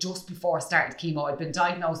last year, just before I started chemo, I'd been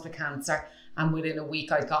diagnosed with cancer. And within a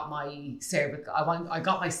week, I got my cervical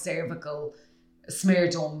smear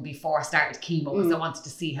done before I started chemo, because I wanted to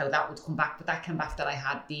see how that would come back. But that came back that I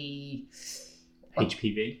had the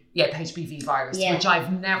HPV. Yeah, the HPV virus, which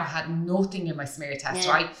I've never had, nothing in my smear test,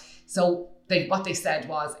 right? So what they said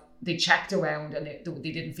was they checked around and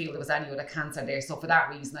they didn't feel there was any other cancer there. So for that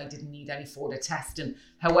reason, I didn't need any further testing.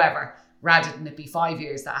 However, rather than it be 5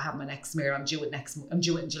 years that I have my next smear, I'm due it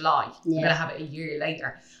in July. I'm going to have it a year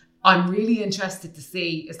later. I'm really interested to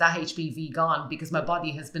see, is that HPV gone? Because my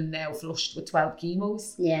body has been now flushed with 12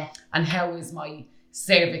 chemos. Yeah. And how is my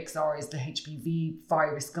cervix, or is the HPV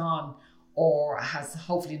virus gone? Or has,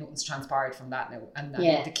 hopefully nothing's transpired from that now, and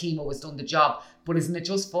the chemo has done the job. But isn't it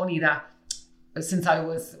just funny that since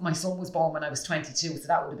my son was born when I was 22, so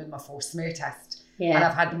that would have been my first smear test. Yeah. And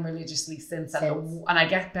I've had them religiously since. And I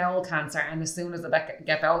get bowel cancer, and as soon as I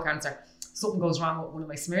get bowel cancer, something goes wrong with one of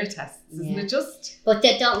my smear tests, isn't it just? But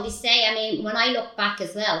don't they say, I mean, when I look back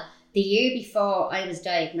as well, the year before I was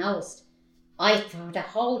diagnosed, I thought the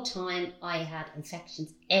whole time I had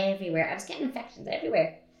infections everywhere. I was getting infections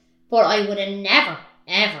everywhere. But I would have never,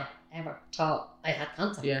 ever, ever thought I had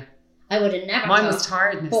cancer. Yeah. I would have never Mine was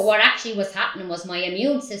tiredness. But what actually was happening was my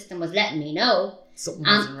immune system was letting me know. Something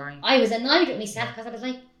wasn't right. I was annoyed with myself because I was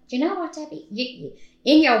like, do you know what, Debbie? You,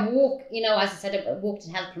 in your walk, you know, as I said, I worked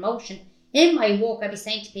in health promotion. In my walk, I'd be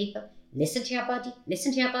saying to people, listen to your body,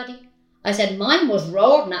 listen to your body. I said, mine was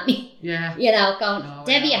roaring at me. Yeah. You know, going,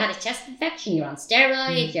 Debbie, you had a chest infection, you're on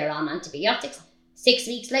steroids, you're on antibiotics. 6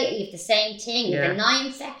 weeks later, you have the same thing, you have an eye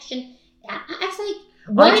infection. I was like,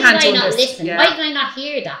 why did I not listen? Yeah. Why did I not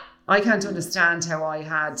hear that? I can't understand how I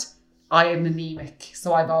am anemic,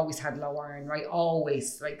 so I've always had low iron, right?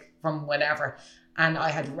 Always, like from whenever. And I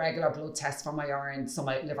had regular blood tests for my iron, so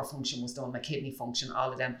my liver function was done, my kidney function,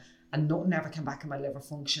 all of them. And nothing ever came back in my liver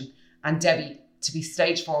function. And Debbie, to be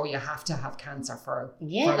stage 4, you have to have cancer for a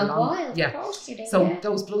while. Yeah, of course you do. So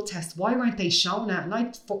those blood tests, why weren't they shown that? And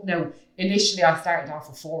initially I started off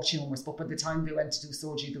with 4 tumours, but by the time they went to do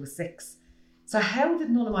surgery, there was 6. So how did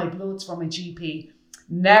none of my bloods from my GP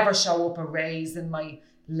never show up a raise in my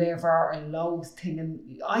liver, a low thing?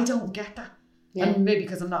 And I don't get that. Yeah. And maybe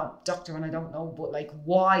because I'm not a doctor and I don't know, but like,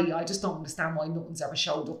 why? I just don't understand why nothing's ever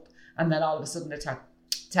showed up. And then all of a sudden they're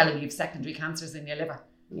telling you have secondary cancers in your liver.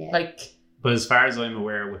 Yeah. But as far as I'm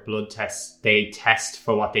aware, with blood tests, they test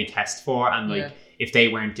for what they test for, and if they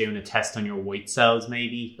weren't doing a test on your white cells,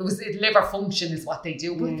 maybe liver function is what they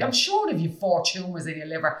do. But I'm sure if you've 4 tumours in your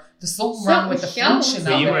liver, there's something wrong with the function.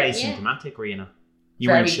 So you were asymptomatic, Rena. You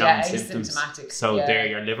weren't showing symptoms. So there,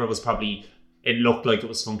 your liver was probably. It looked like it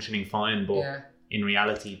was functioning fine, but in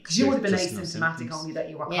reality, because you would have been asymptomatic, only that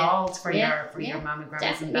you were called for your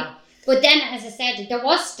mammograms and that. But then, as I said, there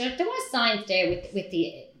was signs there with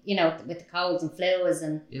the with the colds and flus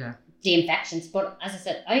and the infections. But as I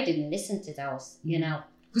said, I didn't listen to those. You know,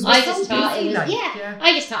 I just thought it was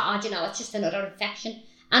I just thought, it's just another infection.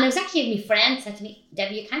 And it was actually my friend said to me,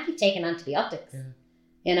 Debbie, you can't keep taking antibiotics. Yeah.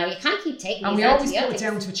 You know, you can't keep taking. And we always put it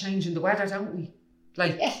down to a change in the weather, don't we?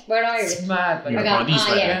 Like, we're Irish. It's mad. Your body's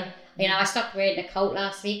weather. You know, I stopped wearing a coat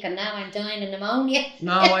last week and now I'm dying of pneumonia.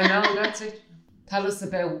 No, I know, that's it. Tell us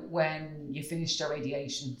about when you finished your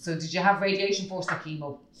radiation. So did you have radiation first or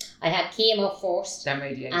chemo? I had chemo first. Then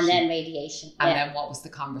radiation. And then radiation. And then what was the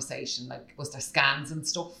conversation? Like, was there scans and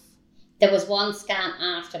stuff? There was one scan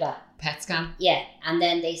after that. PET scan? Yeah. And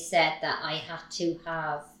then they said that I had to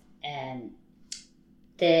have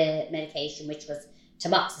the medication, which was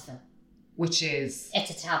tamoxifen. Which is?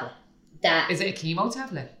 It's a tablet. Is it a chemo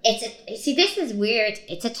tablet? See, this is weird.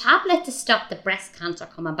 It's a tablet to stop the breast cancer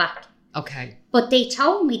coming back. Okay. But they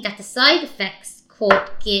told me that the side effects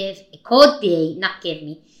but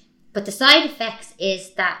the side effects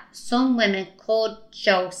is that some women could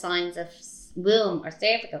show signs of womb or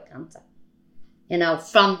cervical cancer,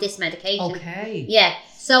 from this medication. Okay. Yeah.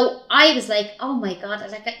 So I was like, oh my God,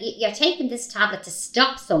 you're taking this tablet to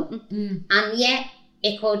stop something, and yet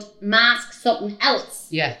it could mask something else.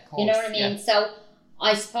 Yeah, of course. You know what I mean? Yeah. So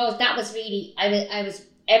I suppose that was really, I was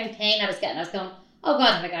every pain I was getting, I was going, oh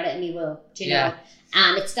God, have I got it in my womb? Do you know?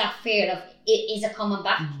 And it's that fear of, is it coming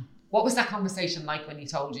back? What was that conversation like when he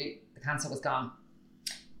told you the cancer was gone?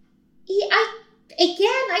 I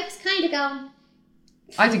was kind of going,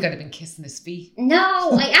 I think I'd have been kissing his feet.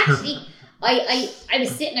 No, I actually, I was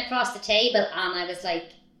sitting across the table and I was like,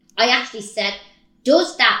 I actually said,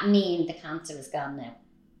 does that mean the cancer is gone now?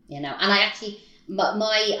 And I actually,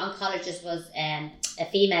 my oncologist was a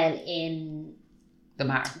female in The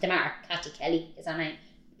Matter. Kathy Kelly is her name,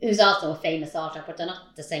 who's also a famous author, but they're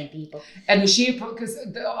not the same people. And was she, because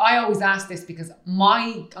I always ask this because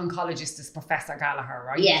my oncologist is Professor Gallagher,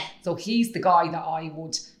 right? Yeah. So he's the guy that I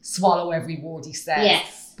would swallow every word he says.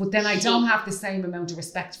 Yes. But then I don't have the same amount of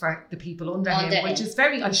respect for the people under him, which is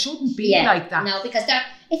I shouldn't be like that. No, because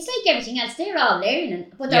it's like everything else, they're all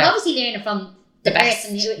learning, but they're obviously learning from the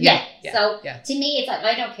person who, So to me, it's like,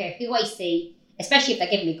 I don't care who I see, especially if they're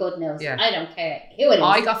giving me good news. Yeah. I don't care who it is.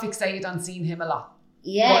 I got fixated on seeing him a lot.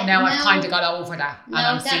 Yeah. But now I've kind of got over that. And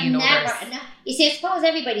I'm seeing others. No. You see, I suppose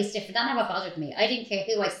everybody's different. That never bothered me. I didn't care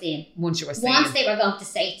who I seen. Once you were seeing. Once they were going to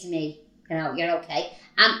say to me, you're okay.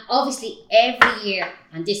 And obviously every year,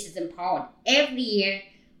 and this is important, every year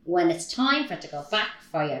when it's time for it to go back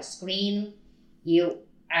for your screening, you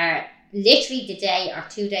are literally the day or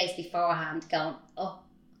 2 days beforehand going,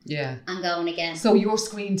 yeah, I'm going again. So you're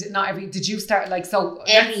screened did you start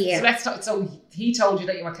every year? So let's start. So he told you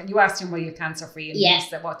that you asked him were you cancer free? And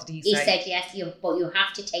yes. What did he say? He said yes, but you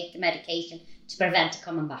have to take the medication to prevent it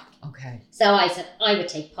coming back. Okay. So I said I would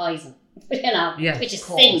take poison, which is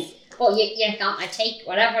silly. But you're going to take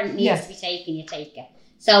whatever needs to be taken, you take it.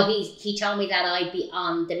 So he told me that I'd be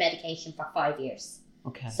on the medication for 5 years.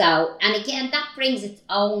 Okay. So, and again, that brings its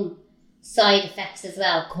own side effects as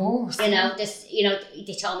well. Of course. They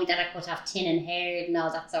told me that I could have thinning hair and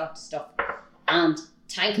all that sort of stuff. And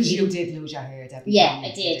thankfully, because you did lose your hair, Debbie. Yeah,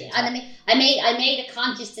 I did. And I made a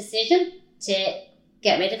conscious decision to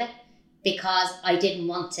get rid of it because I didn't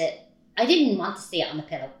want to see it on the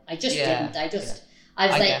pillow. I just didn't. I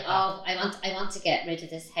was like, I want to get rid of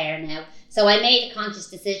this hair now. So I made a conscious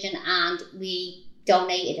decision and we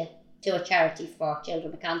donated it to a charity for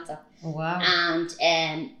children with cancer. Oh, wow.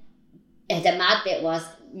 And the mad bit was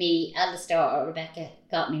me eldest daughter, Rebecca,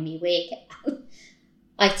 got me wig.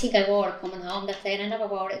 I think I wore it coming home that day and I never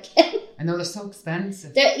wore it again. I know, they're so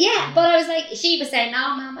expensive. But I was like, she was saying,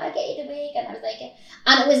 no, Mum, I'll get you the wig. And I was like,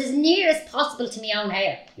 and it was as near as possible to my own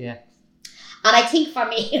hair. Yeah. And I think for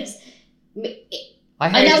me,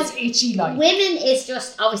 I know it's itchy like. Women is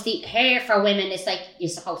just, obviously, hair for women is like, you're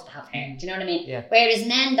supposed to have hair. Do you know what I mean? Yeah. Whereas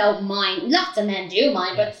men don't mind, lots of men do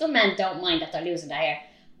mind, but some men don't mind that they're losing their hair.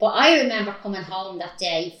 But I remember coming home that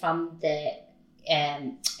day from the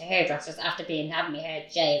hairdressers after having my hair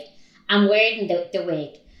shaved and wearing the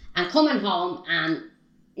wig and coming home and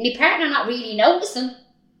my partner not really noticing.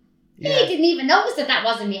 Yeah. He didn't even notice that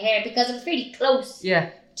wasn't my hair because it was really close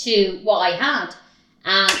to what I had.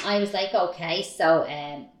 And I was like, okay, so,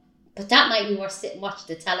 but that night we were sitting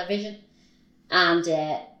watching the television and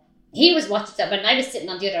he was watching something and I was sitting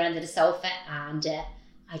on the other end of the sofa and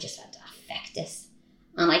I just went, fuck this.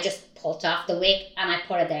 And I just pulled off the wig and I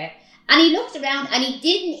put it there. And he looked around and he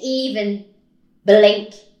didn't even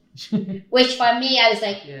blink. Which for me, I was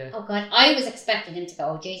like, oh God, I was expecting him to go,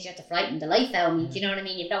 oh geez, you have to frighten the life out of me. Do you know what I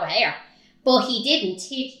mean? You've no hair. But he didn't.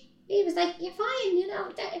 He was like, you're fine,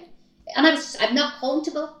 And I'm not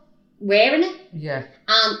comfortable wearing it. Yeah.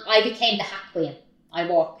 And I became the hat queen. I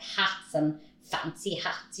wore hats and fancy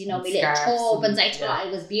hats, my little turbans. I thought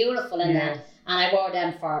I was beautiful in them. And I wore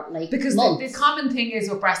them for because months. The common thing is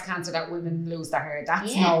with breast cancer that women lose their hair.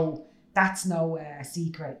 That's no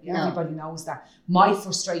secret. Everybody knows that. My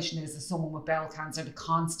frustration is as someone with bowel cancer, the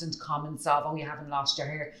constant comments of, oh, you haven't lost your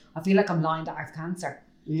hair. I feel like I'm lying that I have cancer.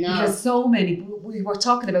 No. Because so many, we were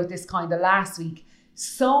talking about this kind of last week,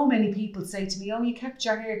 so many people say to me, oh, you kept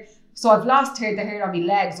your hair. So I've lost the hair on my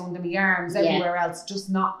legs, under my arms, everywhere else,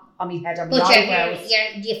 just not on my head or my eyebrows.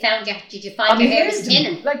 Did you find your hair was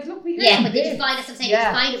thinning? Like, look, my hair. Yeah, but did you find, did you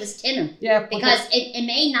find it was thinning? Yeah. Because it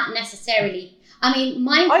may not necessarily, I mean,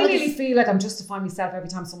 mine. I really feel like I'm justifying myself every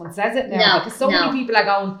time someone says it now. Because so many people are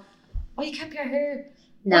going, oh, you kept your hair.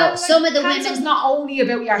 No, well, like, some of the cancer's women, not only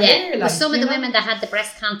about your hair. but some of the women that had the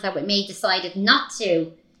breast cancer with me decided not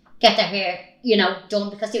to get their hair,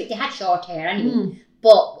 done because they had short hair anyway.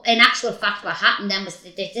 But in actual fact, what happened then was,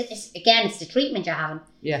 it's the treatment you're having.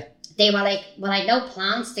 Yeah. They were like, well, I had no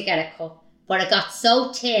plans to get it cut, but it got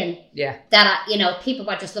so thin that, people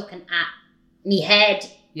were just looking at me head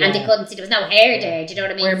and they couldn't see, there was no hair there, do you know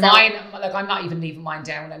what I mean? Where mine, like, I'm not even leaving mine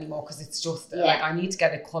down anymore because it's just, like, I need to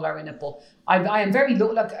get a colour in it, but I am very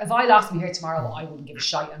low, like, if I lost my hair tomorrow, I wouldn't give a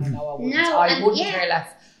shite, and I know I wouldn't. No, I wouldn't care less.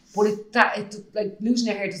 But like, losing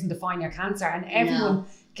your hair doesn't define your cancer, and everyone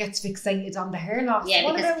gets fixated on the hair loss. Yeah,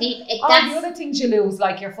 what because about the other things you lose,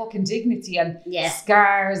 like your fucking dignity and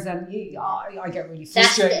scars, and I get really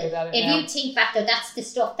frustrated at it. If you think back though, that's the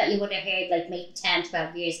stuff that you would have heard like maybe 10,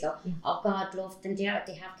 12 years ago. Oh God, love them, they have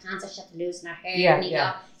cancer, she had to lose her hair,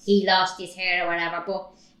 and he lost his hair or whatever. But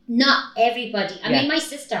not everybody. I mean, my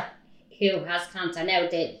sister who has cancer now,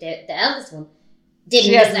 the eldest one,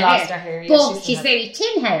 didn't lose her hair. But she's very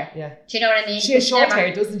thin hair. Yeah. Do you know what I mean? She has short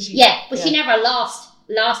hair, doesn't she? Yeah, but she never lost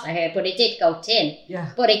her hair, but it did go thin.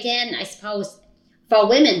 Yeah. But again, I suppose for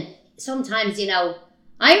women, sometimes,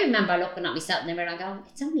 I remember looking at myself in the mirror and going,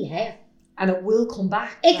 it's only hair. And it will come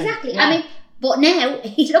back. Exactly. I mean, but now,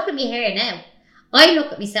 you look at me hair now. I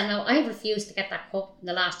look at myself now, I refused to get that cut in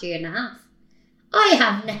the last year and a half. I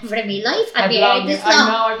have never in my life had my hair this long. I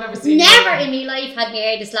know, I've never seen Never in my life had my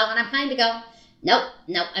hair this long, and I'm kind of going, no,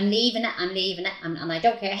 I'm leaving it, and I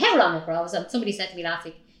don't care how long it grows. And somebody said to me last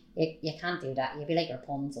week, you can't do that, you'll be like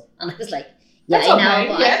Rapunzel. And I was like, I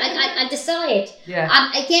know, but I decide. Yeah.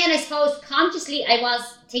 And again, I suppose consciously I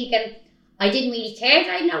was thinking I didn't really care that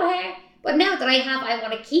I had no hair, but now that I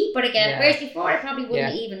want to keep it again. Whereas before I probably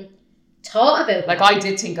wouldn't even thought about it. Like, I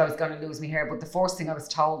did think I was going to lose my hair, but the first thing I was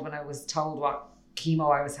told when I was told what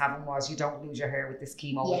chemo I was having was, you don't lose your hair with this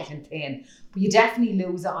chemo, it can thin, but you definitely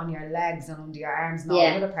lose it on your legs and under your arms and all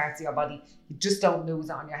the other parts of your body. You just don't lose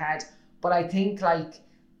it on your head. But I think, like,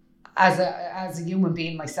 as a human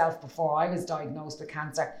being myself, before I was diagnosed with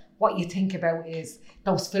cancer, what you think about is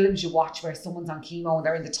those films you watch where someone's on chemo and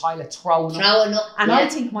they're in the toilet throwing up. And I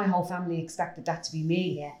think my whole family expected that to be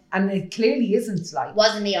me. Yeah. And it clearly isn't. Like,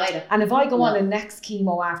 wasn't me either. And if I go on a next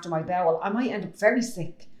chemo after my bowel, I might end up very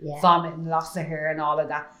sick, vomiting, loss of hair and all of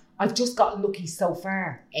that. I've just got lucky so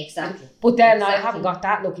far. Exactly. But then I haven't got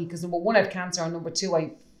that lucky because number one, I have cancer, and number two,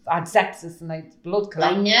 I had sepsis and I had blood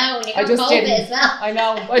clot. I know, and you got COVID as well. I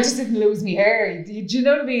know, I just didn't lose my hair. Do you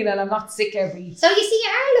know what I mean? And I'm not sick every... So you see, you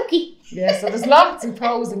are lucky. Yeah, so there's lots of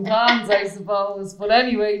pros and cons, I suppose. But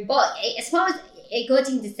anyway. But I suppose a good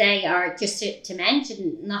thing to say, or just to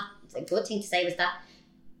mention, not a good thing to say, was that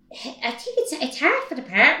I think it's hard for the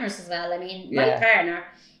partners as well. I mean, my partner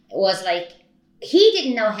was like, he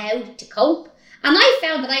didn't know how to cope. And I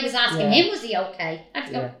found that I was asking him, was he okay? I was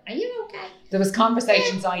going, are you okay? There was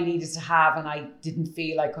conversations I needed to have, and I didn't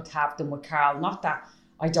feel I could have them with Carl. Not that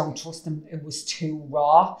I don't trust him, it was too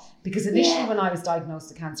raw. Because initially when I was diagnosed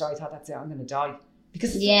with cancer, I thought, that's it, I'm going to die.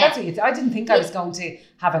 Because that's what I didn't think I was going to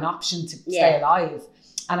have an option to stay alive.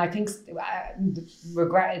 And I think,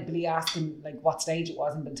 regrettably asking like what stage it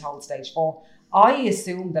was and been told stage 4, I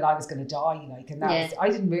assumed that I was going to die, like, and that was, I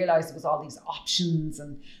didn't realise there was all these options,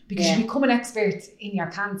 and because you become an expert in your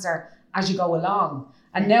cancer as you go along.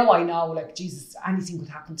 And now I know, like, Jesus, anything could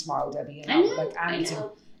happen tomorrow, Debbie, like anything.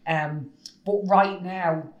 But right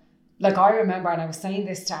now, like, I remember, and I was saying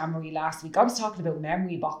this to Anne-Marie last week, I was talking about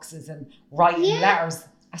memory boxes and writing letters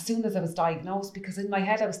as soon as I was diagnosed, because in my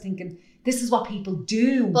head I was thinking, this is what people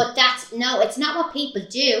do. But it's not what people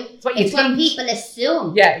do. It's what people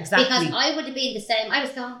assume. Yeah, exactly. Because I would have been the same. I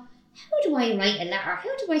was going, how do I write a letter?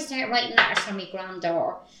 How do I start writing letters from my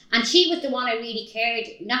granddaughter? And she was the one I really cared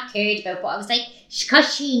about, but I was like,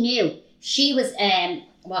 because she knew. She was, 10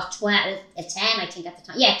 I think at the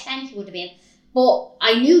time. Yeah, 10 she would have been. But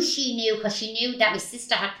I knew she knew, because she knew that my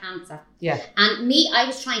sister had cancer. Yeah. And me, I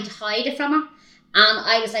was trying to hide it from her. And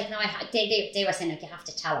I was like, no, they were saying, like, you have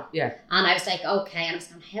to tell her. Yeah. And I was like, okay. And I was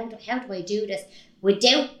going, how do I do this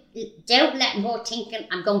without letting her thinking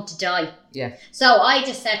I'm going to die? Yeah. So I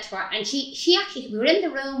just said to her, and she actually, we were in the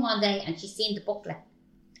room one day and she seen the booklet.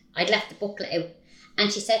 I'd left the booklet out.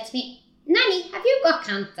 And she said to me, Nanny, have you got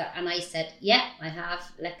cancer? And I said, yeah, I have,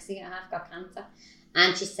 Lexi, I have got cancer.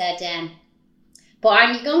 And she said, but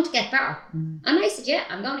are you going to get better? Mm. And I said, yeah,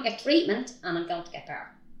 I'm going to get treatment and I'm going to get better.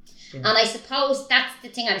 Yeah. And I suppose that's the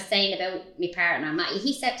thing I was saying about my partner, Matty.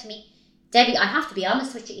 He said to me, Debbie, I have to be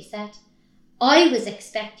honest with you, he said, I was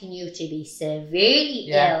expecting you to be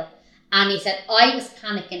severely ill. And he said, I was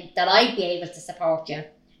panicking that I'd be able to support you,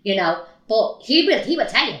 But he will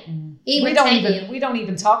tell you. We don't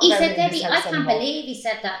even talk he about said, it in Debbie, this I house can't anymore. believe he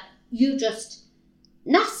said that you just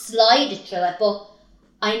not slided through it, but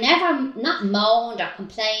I never not moaned or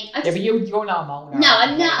complained. Yeah, but you're not a moaner. No,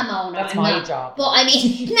 I'm not a moaner. That's I'm my not. job. But I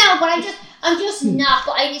mean, no, but I'm just not.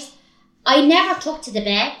 But I never took to the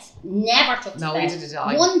bed. Never took to the bed. No, neither did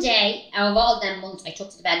I. One day, out of all them months, I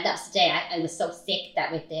took to the bed. That's the day I was so sick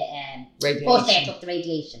that with the first day I took the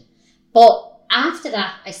radiation. But after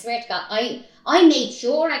that, I swear to God, I made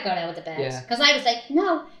sure I got out of the bed because I was like,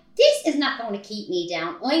 no, this is not going to keep me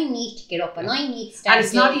down. I need to get up and I need to start. And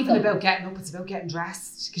it's not even about getting up; it's about getting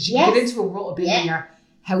dressed, because you can get into a rut of being in your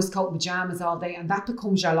house coat and pajamas all day, and that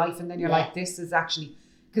becomes your life. And then you're like, this is actually,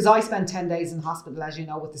 because I spent 10 days in hospital, as you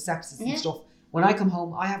know, with the sepsis and stuff. When I come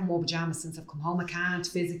home, I haven't worn pajamas since I've come home. I can't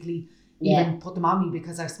physically even put them on me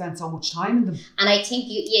because I've spent so much time in them. And I think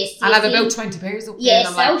and I've about 20 pairs up there. You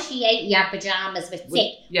associate your pajamas with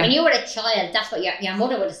sick. When you were a child, that's what your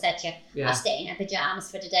mother would have said to you. I'll stay in your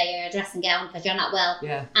pajamas for the day or a dressing gown because you're not well.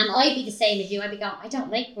 Yeah. And I'd be the same as you. I'd be going, I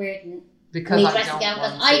don't like wearing my dressing gown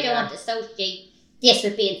because I don't want to associate this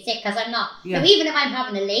with being sick because I'm not. So even if I'm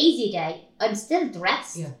having a lazy day, I'm still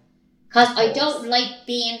dressed. Because I don't like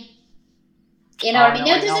being... You know what I mean?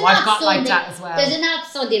 Now, there's an odd Sunday, like that as well. There's an odd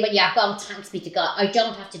Sunday when you're going, thanks be to God, I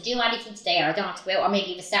don't have to do anything today, or I don't have to go out, or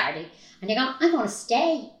maybe even Saturday. And you're going, I'm going to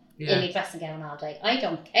stay in my dressing gown all day. I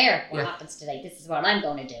don't care what happens today. This is what I'm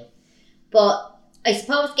going to do. But I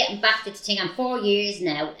suppose getting back to the thing, I'm 4 years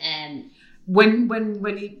now.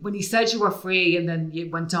 When he said you were free and then you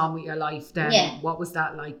went on with your life, then what was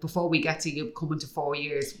that like? Before we get to you coming to 4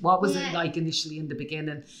 years, what was it like initially in the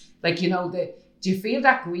beginning? Like, you know, do you feel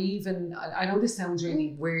that grief? And I know this sounds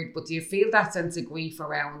really weird, but do you feel that sense of grief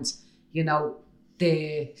around, you know,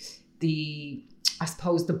 the I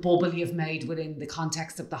suppose the bubble you've made within the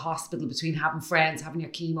context of the hospital between having friends, having your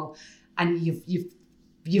chemo, and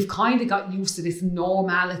you've kind of got used to this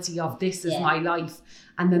normality of this is my life,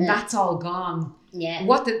 and then that's all gone. Yeah.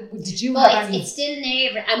 What did you have any? It's still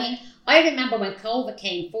never. I mean, I remember when COVID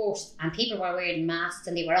came first, and people were wearing masks,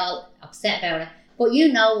 and they were all upset about it. But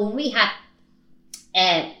you know, when we had.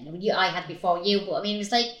 I had before you, but I mean, it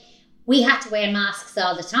was like we had to wear masks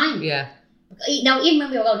all the time. Yeah. You know, even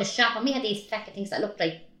when we were going to shop, and we had these fucking things that looked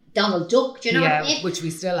like Donald Duck, do you know what I mean? Which we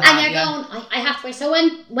still have. And you're going, I have to wear. So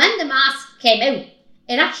when the mask came out,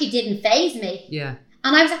 it actually didn't faze me. Yeah.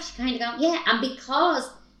 And I was actually kind of going, and because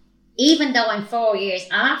even though I'm 4 years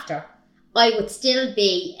after, I would still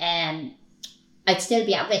be, I'd still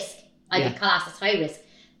be at risk. I'd be classed as high risk.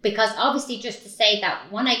 Because obviously, just to say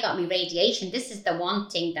that when I got my radiation, this is the one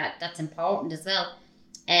thing that's important as well.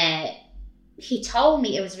 He told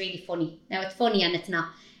me, it was really funny. Now it's funny and it's not.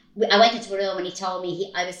 I went into a room and he told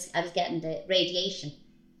me I was getting the radiation,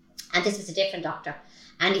 and this was a different doctor.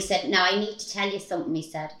 And he said, "Now I need to tell you something." He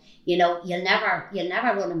said, "You know, you'll never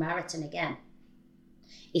run a marathon again."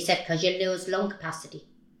 He said, "Because you lose lung capacity."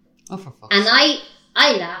 Oh, for fuck's sake. And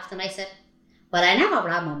I laughed and I said, "Well, I never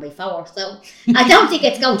ran one before, so I don't think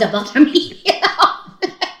it's going to bother me." You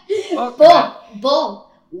know? But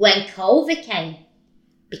when COVID came,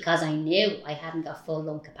 because I knew I hadn't got full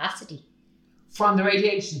lung capacity. From the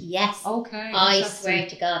radiation? Yes. Okay. I swear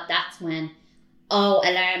to God, that's when,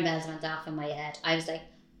 alarm bells went off in my head. I was like,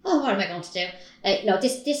 what am I going to do? No,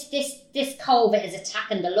 this COVID is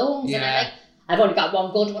attacking the lungs. And I'm like, I've only got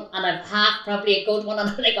one good one, and I've half probably a good one, and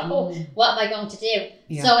I'm like, what am I going to do?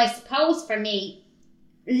 Yeah. So I suppose for me,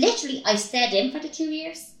 literally, I stayed in for the 2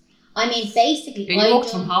 years. I mean, basically, you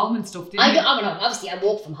worked from home and stuff, didn't you? Obviously I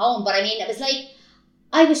worked from home, but I mean, it was like,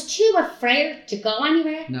 I was too afraid to go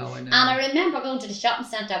anywhere. No, I know. And I remember going to the shopping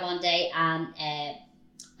centre one day, and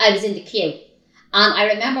I was in the queue, and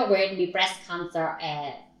I remember wearing my breast cancer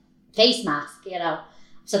face mask, you know,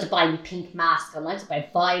 so to buy me pink mask, and I was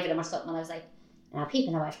about 5 of them or something, and I was like,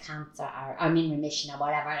 people know I have cancer, or I'm in remission or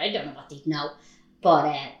whatever. I don't know what they'd know, but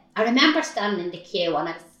I remember standing in the queue,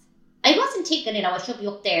 and I wasn't thinking, you know, I should be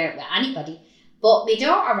up there with anybody, but my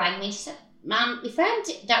daughter rang me and she said, "Ma'am, my friend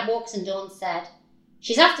that works in Dunn said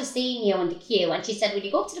she's after seeing you in the queue, and she said, will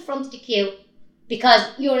you go up to the front of the queue because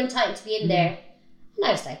you're entitled to be in there?" And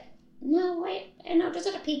I was like, no, wait, you know, there's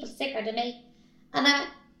other people sicker than me. And I went,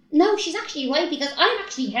 no, she's actually right, because I'm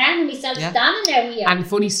actually harming myself standing there with you. And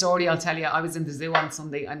funny story, I'll tell you, I was in the zoo on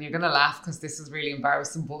Sunday, and you're going to laugh because this is really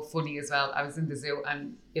embarrassing, but funny as well. I was in the zoo,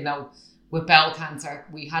 and, you know, with bowel cancer,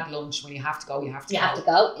 we had lunch. When you have to go, you have to go. You have to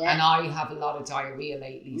go, yeah. And I have a lot of diarrhea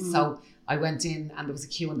lately. So I went in and there was a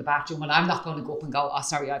queue in the bathroom, and I'm not going to go up and go, oh,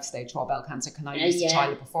 sorry, I have stage 4 bowel cancer. Can I use the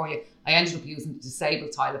toilet before you? I ended up using the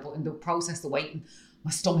disabled toilet, but in the process of waiting,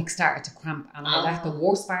 my stomach started to cramp, and I left the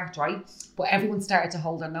worst part, right? But everyone started to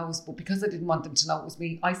hold their nose, but because I didn't want them to know it was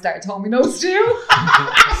me, I started to hold my nose too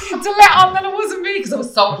to let on that it wasn't me, because it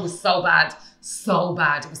was so bad. So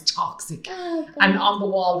bad, it was toxic. And on the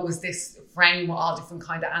wall there was this frame with all different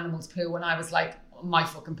kind of animals' poo, and I was like, my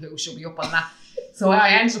fucking poo should be up on that. So I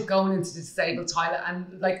ended up going into the disabled toilet,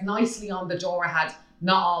 and like nicely on the door I had,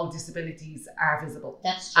 not all disabilities are visible.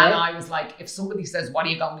 That's true. And I was like, if somebody says, what are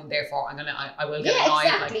you going in there for? I will get annoyed.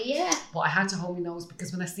 Exactly, But I had to hold my nose,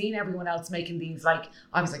 because when I seen everyone else making these, like,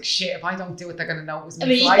 I was like, shit, if I don't do it, they're going to know it was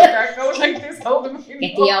me. So I started going like this, holding my nose.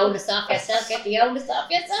 Get the onus off yourself,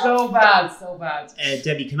 So bad.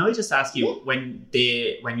 Debbie, can I just ask you, when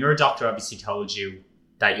your doctor obviously told you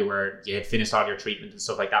that you had finished all your treatment and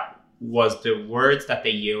stuff like that, was the words that they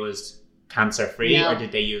used cancer-free, or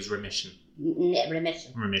did they use remission?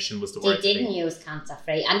 Remission was the word. They didn't use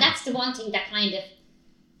cancer-free, and that's the one thing that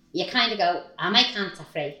you kind of go, am I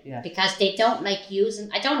cancer-free? Yeah. Because they don't like using,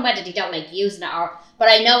 I don't know whether they don't like using it, but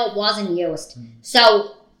I know it wasn't used.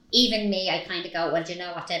 So even me, I kind of go, well, do you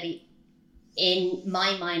know what, Debbie, in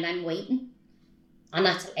my mind I'm waiting, and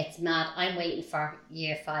it's mad, I'm waiting for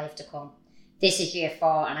year 5 to come. This is year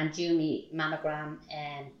 4, and I'm due my mammogram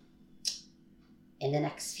in the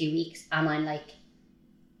next few weeks, and I'm like,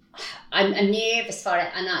 I'm nervous for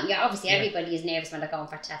it, and obviously everybody is nervous when they're going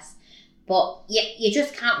for tests, but you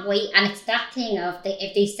just can't wait. And it's that thing of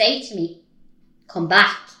if they say to me, come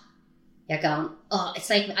back, you're going, oh, it's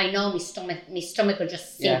like, I know my stomach will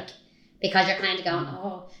just sink, because you're kind of going,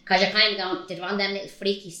 did one of them little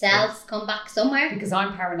freaky cells come back somewhere? Because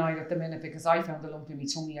I'm paranoid at the minute, because I found a lump in my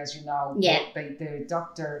tummy, as you know. The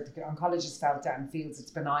doctor, the oncologist felt it and feels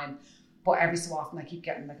it's benign. But every so often I keep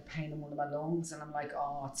getting like a pain in one of my lungs, and I'm like,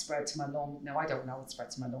 oh, it's spread to my lung. No, I don't know it's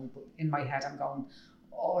spread to my lung, but in my head I'm going,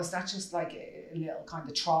 oh, is that just like a little kind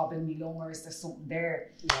of throb in my lung, or is there something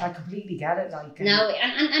there? I completely get it. No,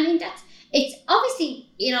 and I mean, it's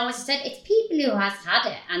obviously, as I said, it's people who has had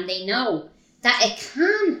it, and they know that it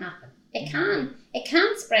can happen. It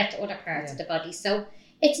can spread to other parts of the body. So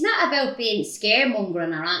it's not about being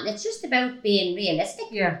scaremongering or anything. It's just about being realistic.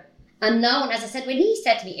 Yeah. And knowing, as I said, when he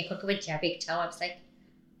said to me, it could go into your big toe, I was like,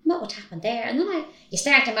 what would happen there? And then you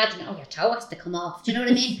start imagining, your toe has to come off. Do you know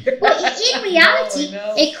what I mean? But in reality,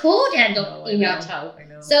 it could end up in your toe.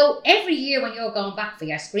 So every year when you're going back for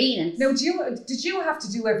your screenings. Now, did you have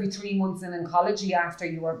to do every 3 months in oncology after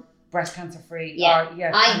you were breast cancer free? Yeah,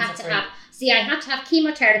 I had to have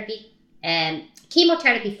chemotherapy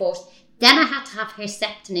first. Then I had to have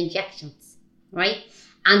Herceptin injections, right?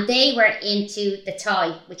 And they were into the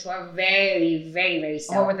thigh, which were very, very, very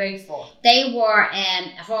sore. What were they for? They were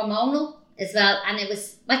hormonal as well, and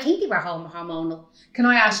I think they were hormonal. Can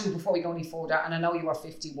I ask you, before we go any further, and I know you were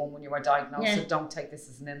 51 when you were diagnosed, so don't take this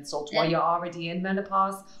as an insult. Were you already in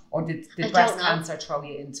menopause, or did breast cancer throw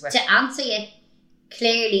you into it? To answer you,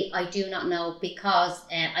 clearly I do not know, because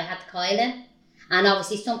I had the coil in. And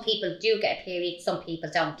obviously some people do get a period, some people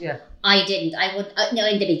don't. Yeah. I didn't. I would,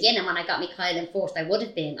 in the beginning when I got my coil in first, I would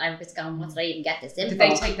have been. I was going, what did I even get this in? Did they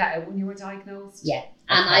take that out when you were diagnosed? Yeah.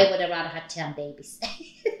 And I would have rather had 10 babies.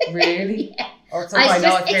 Really? Yeah.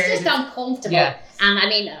 It's just uncomfortable. Yeah. And I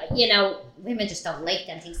mean, women just don't like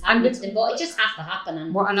them things happening to them, but it just has to happen.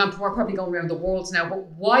 And we're probably going around the world now, but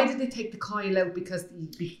why did they take the coil out? Because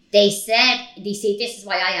they said, this is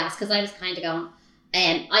why I asked, because I was kind of going,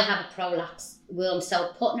 I have a prolapse womb,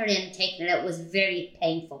 so putting her in and taking it out was very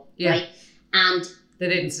painful, right? And they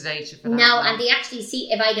didn't sedate you for that. No, and they actually,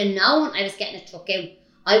 if I'd have known I was getting it took out,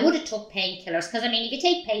 I would have took painkillers, because I mean, if you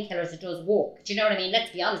take painkillers, it does work. Do you know what I mean?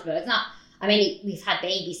 Let's be honest with it. It's not. I mean, we've had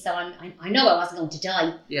babies, so I know I wasn't going to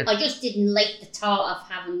die. Yeah. I just didn't like the thought of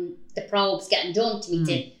having the probes getting done to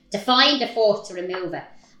me to find a force to remove it.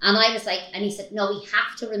 And I was like, and he said, no, we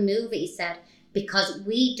have to remove it. He said, because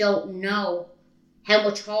we don't know how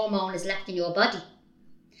much hormone is left in your body.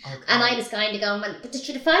 Okay. And I was kind of going, well, but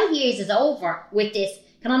the 5 years is over with this.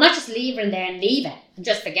 Can I not just leave her in there and leave it and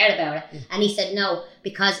just forget about it? Yeah. And he said, no,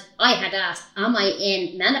 because I had asked, am I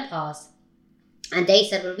in menopause? And they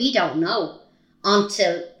said, well, we don't know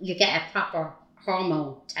until you get a proper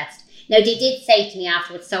hormone test. Now, they did say to me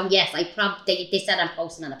afterwards, so yes, they said I'm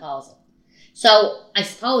postmenopausal. So I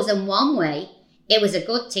suppose in one way, it was a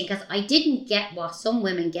good thing, because I didn't get what some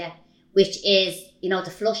women get, which is,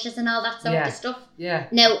 the flushes and all that sort of stuff. Yeah.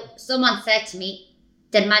 Now, someone said to me,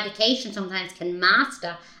 the medication sometimes can mask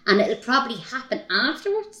that, and it'll probably happen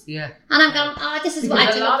afterwards. Yeah. And I'm going, this is what I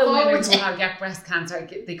have to look forward to. A lot of women who get breast cancer,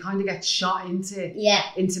 they kind of get shot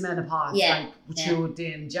into menopause, like through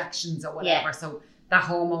the injections or whatever. So that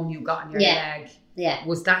hormone you got in your leg,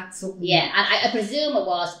 was that something? Yeah, and I presume it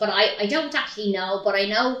was, but I don't actually know. But I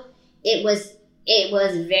know it was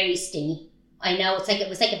very stingy. I know it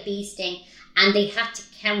was like a bee sting, and they had to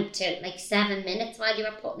count to like 7 minutes while you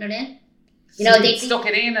were putting it in. You know, they'd stuck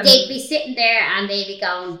it in, and they'd be sitting there, and they'd be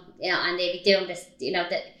going, and they'd be doing this,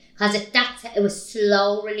 because it was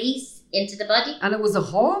slow release into the body, and it was a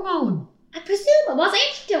hormone. I presume it was. I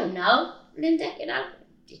actually don't know, Linda.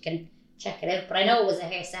 You can check it out, but I know it was a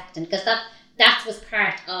Herceptin because that was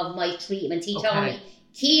part of my treatment. He told me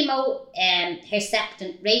chemo,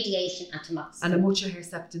 Herceptin, radiation, and tamoxifen. And how much of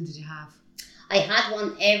Herceptin did you have? I had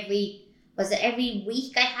one every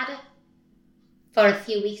week. I had it. For a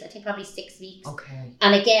few weeks, I think probably 6 weeks. Okay.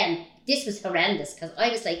 And again, this was horrendous because I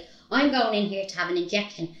was like, I'm going in here to have an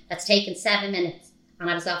injection that's taken 7 minutes, and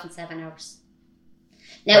I was off in 7 hours.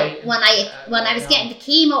 Now, when I was getting the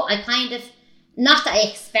chemo, I kind of, not that I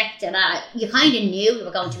expected that, you kind of knew you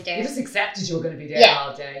were going to be there. You just accepted you were going to be there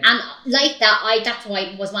all day. And like that, that's why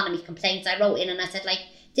it was one of my complaints. I wrote in and I said, like,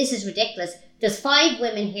 this is ridiculous. There's 5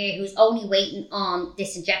 women here who's only waiting on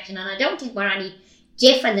this injection, and I don't think we're any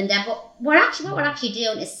different than them, but what we're actually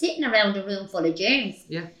doing is sitting around a room full of germs.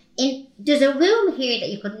 Yeah. There's a room here that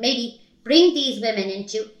you could maybe bring these women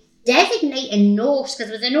into, designate a nurse, because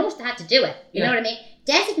it was a nurse that had to do it. You know what I mean?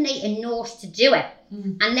 Designate a nurse to do it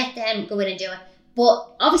and let them go in and do it.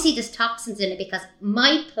 But obviously there's toxins in it because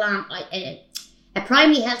my plan, a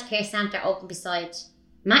primary healthcare centre opened beside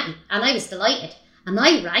Matty, and I was delighted. And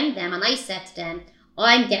I rang them and I said to them,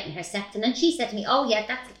 I'm getting Herceptin. And she said to me, oh yeah,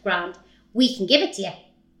 that's grand. We can give it to you.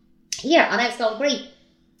 Here. And I was going, great.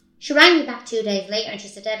 She rang me back 2 days later and she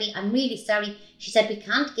said, Debbie, I'm really sorry. She said, we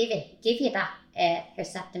can't give you that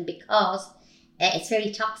Herceptin because it's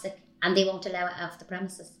very toxic and they won't allow it off the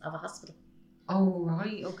premises of a hospital. Oh,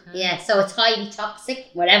 right. Okay. Yeah, so it's highly toxic,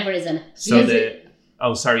 whatever is in it.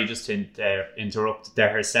 So sorry, just to interrupt. The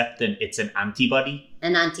Herceptin, it's an antibody.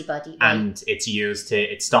 An antibody, right. And it's used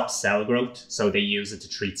it stops cell growth. So they use it to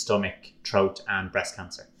treat stomach, throat and breast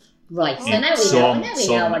cancer. Right, so now we know what it is.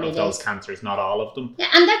 Some of those cancers, not all of them. Yeah,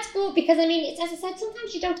 and that's good because, I mean, it's, as I said,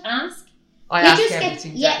 sometimes you don't ask. I ask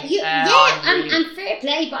everything. And fair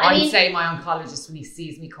play, but I mean, say my oncologist, when he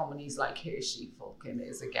sees me coming, he's like, here she fucking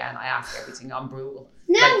is again. I ask everything. I'm brutal.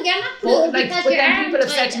 No, you're not brutal because but then people have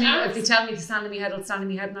said to me, if they tell me to stand on my head, I'll stand on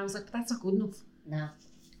my head, and I was like, but that's not good enough. No.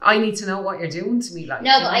 I need to know what you're doing to me. Like,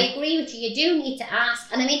 no, but I agree with you. You do need to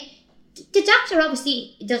ask. And I mean, the doctor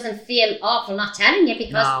obviously doesn't feel awful not telling you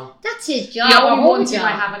because that's his job. The only one thing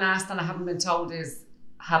I haven't asked and I haven't been told is,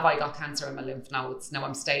 have I got cancer in my lymph nodes? Now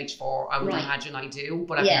I'm stage 4. I would imagine I do,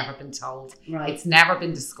 but I've never been told. Right. It's never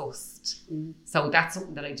been discussed. So that's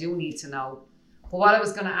something that I do need to know. But what I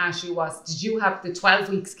was going to ask you was, did you have the 12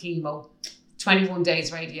 weeks chemo, 21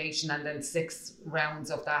 days radiation, and then 6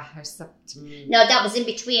 rounds of that Herceptin? No, that was in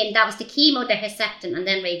between. That was the chemo, the Herceptin, and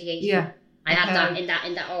then radiation. Yeah. I had that in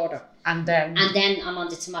that order. And then I'm on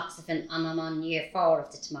the tamoxifen, and I'm on year 4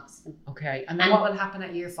 of the tamoxifen. Okay, and then what will happen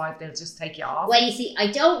at year 5? They'll just take you off? Well, you see, I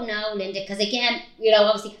don't know, Linda, because again,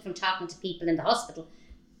 obviously from talking to people in the hospital,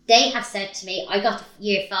 they have said to me, I got to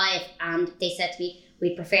year 5, and they said to me,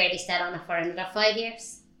 we prefer they stay on it for another 5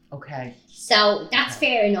 years. Okay. So that's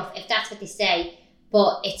fair enough if that's what they say,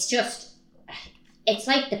 but it's just, it's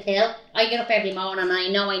like the pill. I get up every morning and I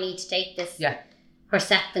know I need to take this. Yeah.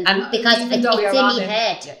 Herceptin because it's in my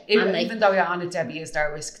head. Even though you're on it, Debbie, is there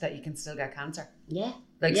a risk that you can still get cancer? Yeah.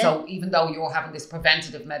 So even though you're having this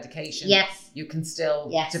preventative medication, you can still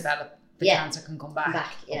develop, the cancer can come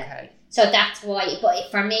back. Okay. So that's why, but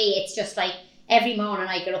for me, it's just like every morning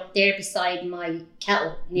I get up there beside my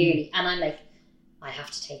kettle nearly and I'm like, I have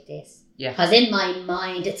to take this. Yeah. Because in my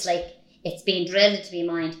mind, it's like, it's being drilled into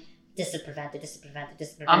my mind. This will prevent it, this will prevent it,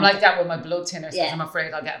 this will prevent it. I'm like that with my blood thinners because I'm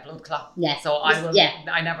afraid I'll get a blood clot. Yeah. So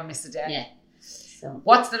I never miss a day. Yeah. So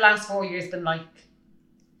what's the last 4 years been like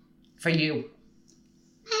for you?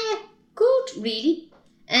 Good, really.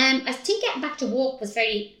 I think getting back to work was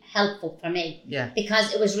very helpful for me. Yeah.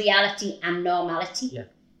 Because it was reality and normality. Yeah.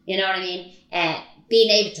 You know what I mean?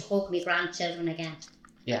 Being able to hug my grandchildren again.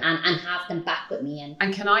 Yeah. And have them back with me.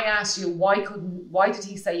 And can I ask you, why did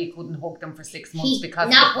he say you couldn't hug them for 6 months? Because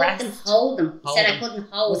not hug them, hold them. He said I couldn't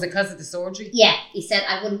hold. Was it because of the surgery? Yeah. He said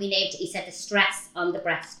I wouldn't be able to. He said the stress on the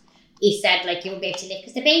breast. He said like you wouldn't be able to lift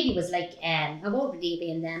because the baby was like how old would he have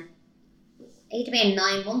been then? He'd have been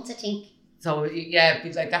 9 months, I think. So yeah, it'd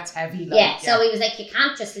be like, that's heavy. Like, so he was like, you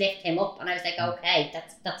can't just lift him up, and I was like, okay,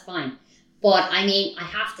 that's fine. But I mean, I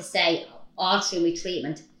have to say, all through my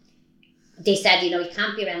treatment, they said, you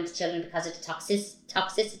can't be around the children because of the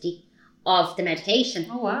toxicity of the medication.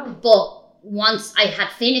 Oh wow! But once I had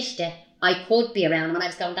finished it, I could be around them, and I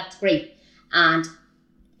was going, that's great. And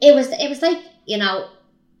it was like,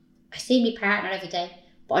 I see my partner every day,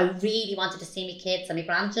 but I really wanted to see my kids and my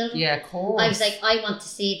grandchildren. Yeah, of course. I was like, I want to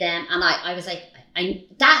see them, and I was like,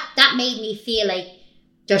 that made me feel like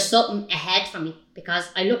there's something ahead for me, because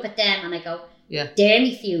I look at them and I go, they're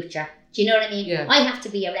my future. Do you know what I mean? Yeah. I have to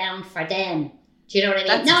be around for them. Do you know what I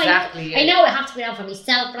mean? That's exactly I know I have to be around for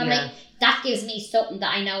myself, but I'm like, that gives me something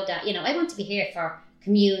that I know that, I want to be here for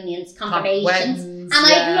communions, confirmations, weddings, and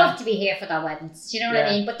I'd love to be here for their weddings. Do you know what I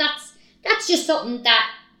mean? But that's just something that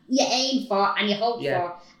you aim for and you hope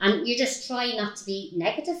for, and you just try not to be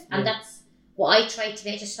negative, and that's what I try to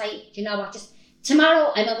be. I just say, do you know what, just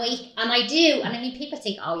tomorrow I'm awake, and I do, and I mean, people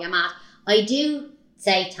think, oh, you're mad. I do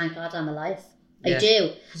say, thank God I'm alive. I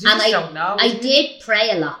do. And I did pray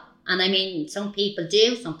a lot. And I mean, some people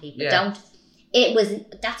do, some people don't.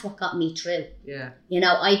 That's what got me through. Yeah.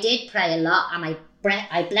 I did pray a lot, and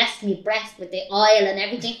I blessed me breast with the oil and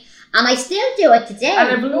everything. And I still do it today.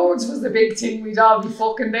 And if Lourdes was the big thing, we'd all be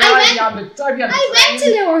fucking there. I went to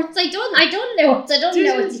Lourdes. I done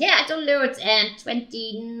Lourdes. Yeah, I done Lourdes in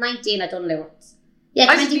 2019. I done Lourdes. Yeah,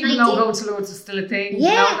 I didn't even know going to Lourdes was still a thing.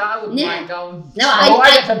 Yeah. I wouldn't mind going. No,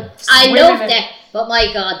 I loved it. But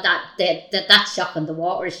my God, that's shocking. The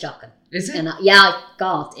water is shocking. Is it? Yeah,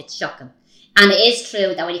 God, it's shocking. And it is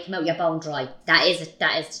true that when you come out, you're bone dry. That is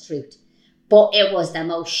the truth. But it was the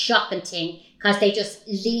most shocking thing, because they just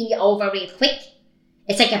lean you over real quick.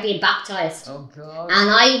 It's like you're being baptised. Oh, God. And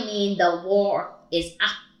I mean, the water is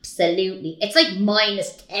absolutely, it's like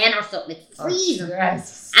 -10 or something. It's freezing. Oh,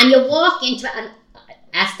 yes. And you walk into it, and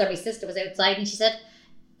Esther, my sister, was outside, and she said,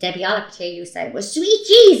 Debbie, all I could hear you say was, sweet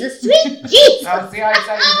Jesus, sweet Jesus. Oh, see, I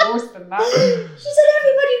sound worse than that. She said,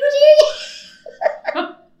 everybody could hear you.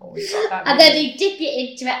 Oh, and then they dip you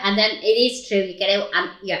into it, and then it is true, you get out, and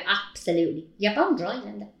you're bone dry,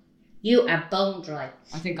 Linda. You are bone dry.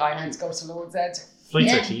 I think I need to go to Lourdes, Ed.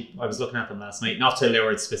 Flights are cheap. I was looking at them last night. Not to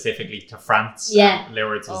Lourdes specifically, to France. Yeah.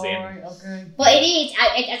 Lourdes was in. Right, okay. But it is,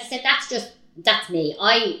 as I said, that's me.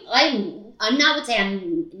 I'm not would say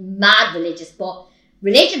I'm mad religious, but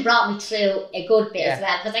religion brought me through a good bit as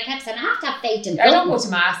well, because I kept saying I have to have faith in God. I don't go to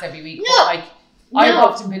mass every week, but I've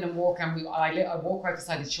often been in work, and I walk right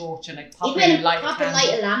beside the church, and I pop in and light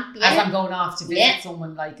a lamp as I'm going off to visit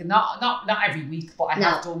someone, and not every week, but I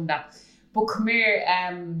have done that. But come here,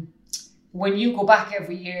 when you go back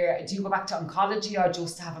every year, do you go back to oncology or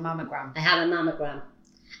just to have a mammogram? I have a mammogram,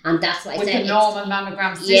 and that's what I said. With the normal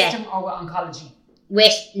mammogram system or with oncology?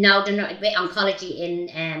 With oncology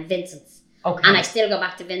in Vincent's. Okay. And I still go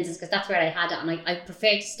back to Vincent's because that's where I had it, and I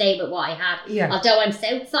prefer to stay with what I had. Yeah. Although I'm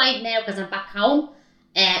southside now because I'm back home,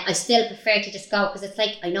 I still prefer to just go, because it's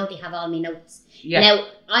like I know they have all my notes. Yeah. Now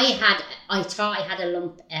I thought I had a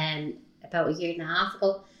lump about a year and a half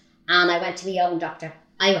ago, and I went to my own doctor.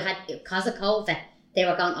 I had, because of COVID, they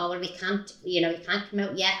were going, oh well, we can't, you can't come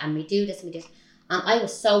out yet, and we do this and we do this. And I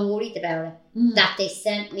was so worried about it that they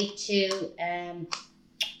sent me to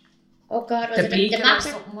oh God, was it the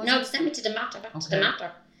Mater? No, they sent me to the Mater, to the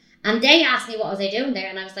Mater. And they asked me what was I doing there,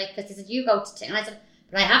 and I was like, because they said, you go to, and I said,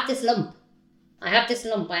 but I have this lump,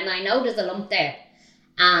 and I know there's a lump there.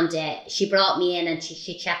 And she brought me in, and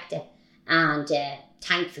she checked it, and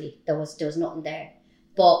thankfully there was nothing there.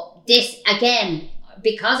 But this, again,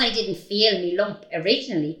 because I didn't feel my lump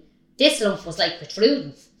originally, this lump was like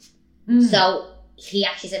protruding. So he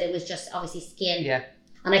actually said it was just obviously skin. Yeah.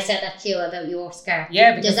 And I said that to you about your scar.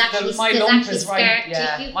 Yeah, because my lump is right.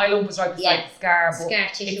 Tissue. My lump is right beside the scar, but scar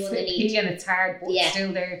tissue underneath. And it's hard, but it's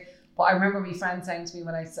still there. But I remember my friend saying to me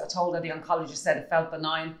when I told her the oncologist said it felt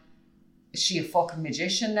benign. Is she a fucking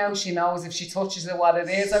magician now? She knows if she touches it what it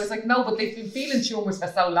is. I was like, no, but they've been feeling tumours for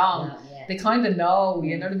so long. They kind of know,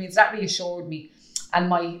 you know what I mean? So that reassured me. And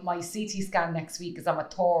my CT scan next week is on a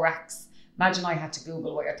thorax. Imagine I had to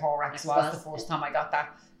Google what your thorax was the first time I got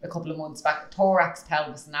that a couple of months back. Thorax,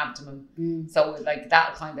 pelvis and abdomen. So like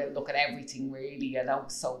that'll kind of look at everything really,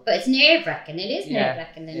 so. But it's nerve-wracking. It is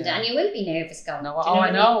nerve-wracking, Linda. And you will be nervous going. No, I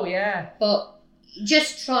know, yeah. But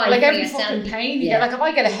just try like every yourself. Fucking pain you get. Like if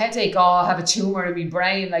I get a headache, I have a tumour in my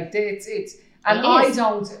brain. Like it's and I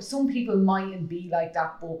don't. Some people mightn't be like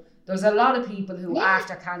that, but there's a lot of people who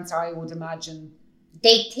after cancer, I would imagine,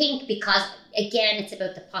 they think, because again it's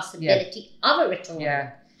about the possibility of a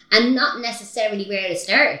return and not necessarily where it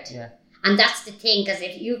started. And that's the thing, because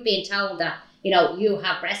if you've been told that you know, you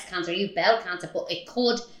have breast cancer, you have bowel cancer, but it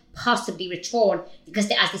could possibly return because,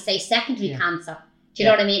 as they say, secondary cancer. Do you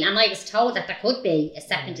know what I mean? And I was told that there could be a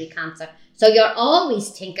secondary cancer. So you're always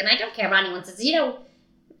thinking, I don't care what anyone says, you know,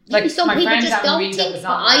 maybe some people just don't think, but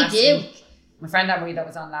I do. My friend Anne-Marie that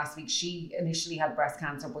was on last week, she initially had breast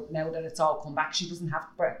cancer, but now that it's all come back, she doesn't have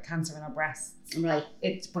cancer in her breasts. Right.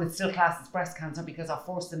 But it's still classed as breast cancer because our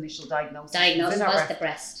first initial diagnosis was breast, the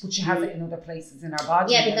breast. But she has it in other places in her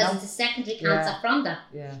body. Yeah, because it's a secondary cancer from that.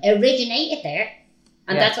 Yeah. It originated there.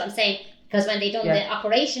 And that's what I'm saying. Because when they done the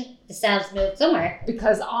operation, the cells moved somewhere.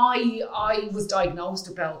 Because I was diagnosed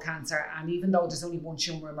with bowel cancer, and even though there's only one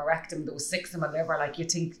tumour in my rectum, there was 6 in my liver. Like, you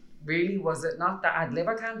think, really, was it not that I had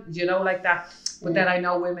liver cancer? You know, like that. But then I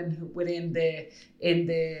know women who within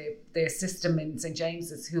the system in St.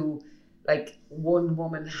 James's who, like, one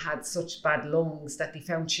woman had such bad lungs that they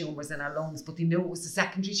found tumours in her lungs, but they knew it was the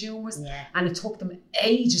secondary tumours. Yeah. And it took them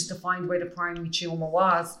ages to find where the primary tumour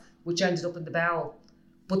was, which ended up in the bowel.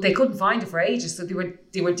 But they couldn't find it for ages, so they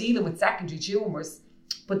were dealing with secondary tumours,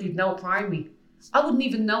 but they'd no primary. I wouldn't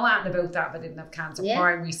even know anything about that if I didn't have cancer. Yeah.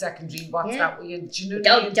 Primary, secondary, what's that? Do you know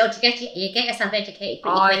don't you get yourself educated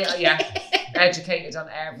pretty quick. Yeah, educated on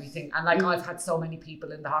everything. And like I've had so many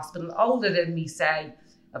people in the hospital older than me say,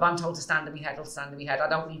 if I'm told to stand on my head, I'll stand on my head. I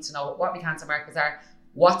don't need to know what my cancer markers are,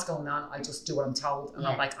 what's going on. I just do what I'm told. And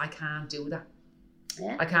I'm like, I can't do that.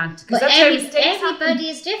 Yeah. I can't. But everybody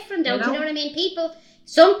is different, don't you know what I mean?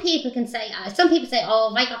 Some people say,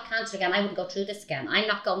 oh, if I got cancer again, I wouldn't go through this again. I'm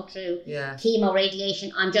not going through chemo,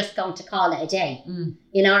 radiation. I'm just going to call it a day.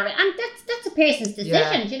 You know what I mean? And that's a person's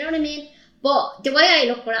decision. Do you know what I mean? But the way I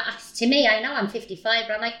look at it, to me, I know I'm 55,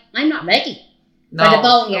 but I'm like, I'm not ready for the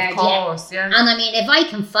boneyard yet. Yeah. And I mean, if I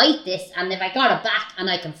can fight this, and if I got it back and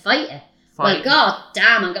I can fight it, well, God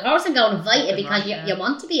damn, of course I'm going to fight it because you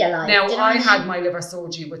want to be alive. Now, I had my liver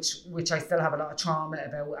surgery, which I still have a lot of trauma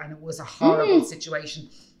about, and it was a horrible situation.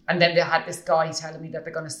 And then they had this guy telling me that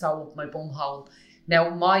they're going to sew up my bum hole. Now,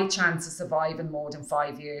 my chance of surviving more than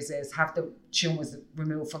 5 years is have the tumours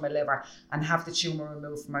removed from my liver and have the tumour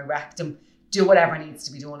removed from my rectum, do whatever needs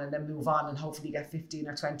to be done, and then move on and hopefully get 15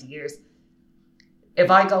 or 20 years. If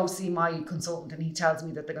I go see my consultant and he tells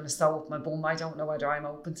me that they're going to sew up my bum, I don't know whether I'm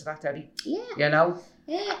open to that, Eddie. Yeah. You know?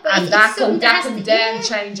 Yeah. But and that can then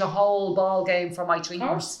change a whole ball game for my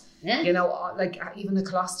treatment. Yeah. You know, like even a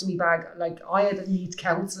colostomy bag, like I had to need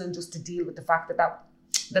counselling just to deal with the fact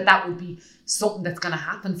that would be something that's going to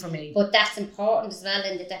happen for me. But that's important as well,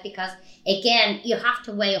 Linda, that because again, you have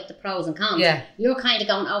to weigh up the pros and cons. Yeah. You're kind of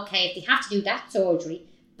going, okay, if they have to do that surgery,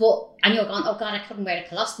 and you're going, oh God, I couldn't wear a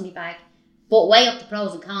colostomy bag. But weigh up the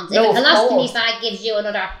pros and cons. No, if a colostomy bag gives you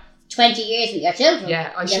another 20 years with your children,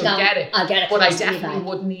 I should get it. I'll get a but I definitely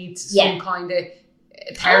would need some kind of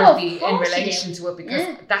therapy in relation to it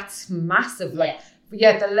because that's massive. Like,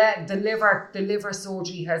 the liver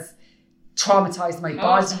surgery has traumatized my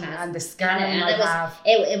body and the scarring I have.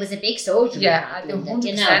 It was a big surgery. Yeah, 100%.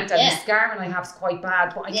 You know? And the scarring I have is quite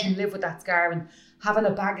bad, but I can live with that scar. And having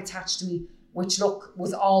a bag attached to me, which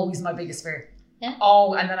was always my biggest fear. Yeah.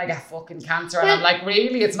 Oh, and then I get fucking cancer, and I'm like,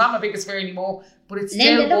 really? It's not my biggest fear anymore, but it's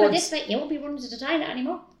still good. Look at this way, you won't be running to the toilet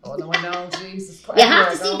anymore. Oh no, I know, Jesus Christ. You have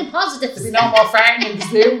to see the positives. There'll be no more farting in the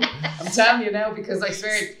zoo. I'm telling you now, because I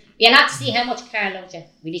swear. You'll have to see how much Carl loves you.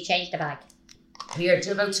 Will you change the bag? Here,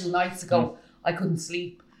 about 2 nights ago, I couldn't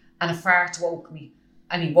sleep, and a fart woke me,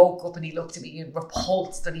 and he woke up and he looked at me and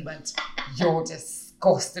repulsed, and he went, "You're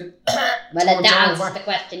disgusting." Well, and that's the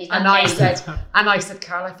question. And I said,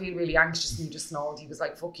 "Carl, I feel really anxious," and he just snored. He was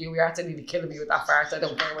like, "Fuck you, you're nearly killing me with that fart. I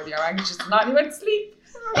don't care whether you're anxious or not." And he went to sleep.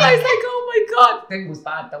 And I was like, "Oh my God." Thing was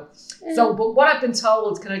bad though. So, but what I've been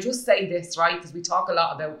told, can I just say this, right? Because we talk a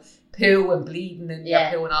lot about poo and bleeding and your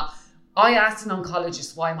poo and all. I asked an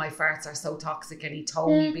oncologist why my farts are so toxic, and he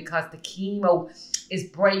told me because the chemo is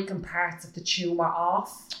breaking parts of the tumour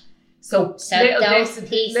off. So little bits of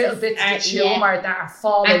the tumour that are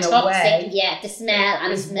falling away. Yeah, the smell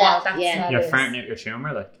and the smell. You're farting out your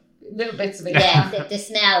tumour, like little bits of it. Yeah, the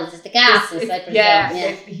smells, the gases.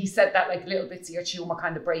 He said that like little bits of your tumour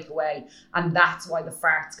kind of break away, and that's why the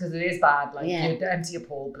farts, because it is bad. Like you empty a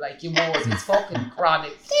pub, like you was, it's fucking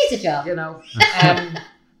chronic. It's a job, you know.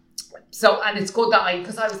 So, and it's good that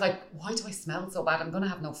because I was like, why do I smell so bad? I'm going to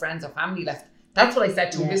have no friends or family left. That's what I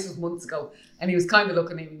said to him. This was months ago. And he was kind of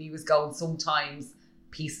looking at me and he was going, sometimes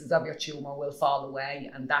pieces of your tumour will fall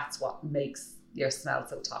away, and that's what makes your smell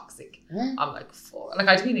so toxic. I'm like, fuck. Like,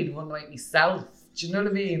 I didn't even run away myself. Do you know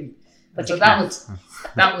what I mean? But so that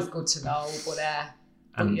was good to know. But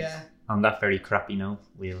yeah. on that very crappy note,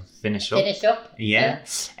 we'll finish up. Yeah.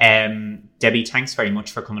 Debbie, thanks very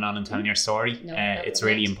much for coming on and telling your story. It's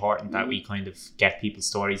really important that we kind of get people's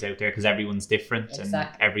stories out there because everyone's different and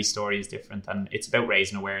every story is different, and it's about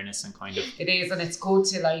raising awareness and kind of... It is, and it's good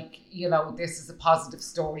to, like, you know, this is a positive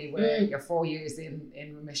story where you're 4 years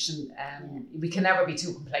in remission. We can never be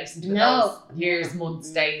too complacent with those years,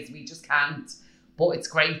 months, days. We just can't. But it's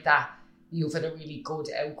great that you've had a really good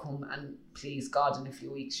outcome, and please God, in a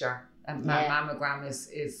few weeks, mammogram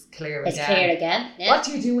is clear again. It's clear again. Yeah. What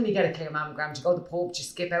do you do when you get a clear mammogram? Do you go to the pub? Do you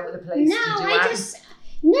skip out of the place? No, I just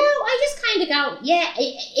kind of go,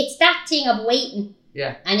 it's that thing of waiting.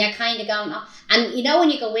 Yeah. And you're kind of going, and you know when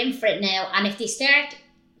you go in for it now, and if they start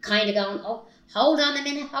kind of going, hold on a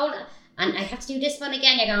minute, hold on, and I have to do this one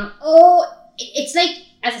again, you're going, it's like,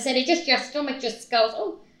 as I said, it just, your stomach just goes,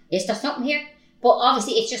 is there something here? But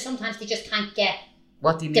obviously it's just sometimes they just can't get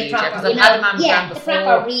what they need, because I've had a mammogram before, the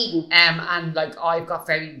proper reading. And like now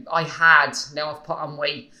I've put on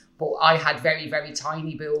weight, but I had very, very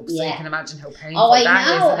tiny boobs, so you can imagine how painful that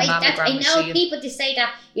is. I know people to say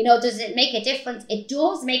that, you know, does it make a difference? It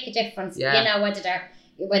does make a difference, you know, whether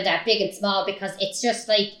they're big and small, because it's just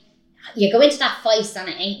like, you go into that face and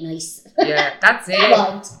it ain't nice. Yeah, that's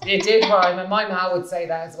it. It did. Well, my mum would say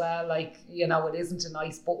that as well. Like, you know, it isn't a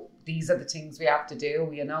nice, but these are the things we have to do,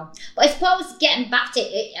 you know. But I suppose getting back to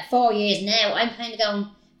 4 years now, I'm kind of going,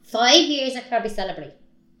 5 years I could probably celebrate.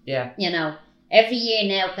 Yeah. You know, every year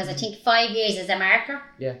now, because I think 5 years is a marker.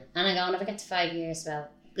 Yeah. And I'm going, if I get to 5 years, well,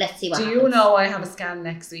 let's see what happens. Do you know I have a scan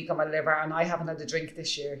next week on my liver, and I haven't had a drink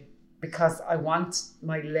this year because I want to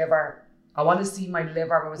see my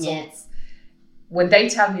liver results. Yeah. When they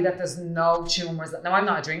tell me that there's no tumours, now I'm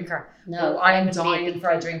not a drinker. No, I'm dying for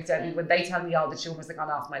a drink. When they tell me all the tumours have gone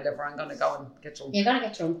off my liver, I'm going to go and get drunk. You're going to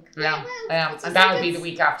get drunk. Yeah, I am. And that'll be the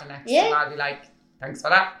week after next. Yeah. And I'll be like, thanks for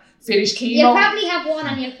that. Finish chemo. You'll probably have one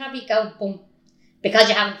and you'll probably go boom. Because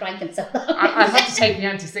you haven't drank in so long. I'll have to take the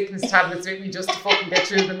anti-sickness tablets with me just to fucking get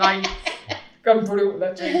through the night. Come through with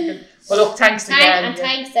that drinking. Well, look, thanks again. And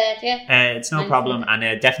thanks, yeah. It's no problem.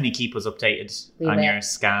 And definitely keep us updated on your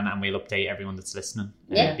scan, and we'll update everyone that's listening.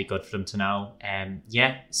 It'd be good for them to know.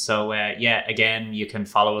 So again, you can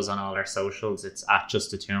follow us on all our socials. It's at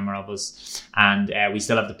Just a Tumour of Us. And we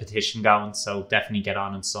still have the petition going, so definitely get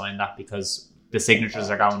on and sign that, because the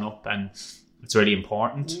signatures are going up and it's really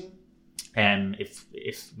important.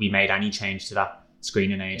 If we made any change to that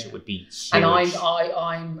screening age, it would be huge. And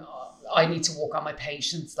I need to work on my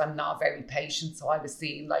patience. I'm not very patient, so I was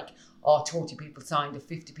seeing like 30 people signed it,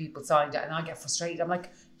 50 people signed it, and I get frustrated. I'm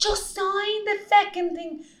like, just sign the fucking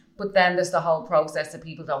thing. But then there's the whole process that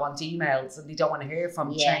people don't want emails and they don't want to hear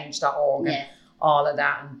from change.org and all of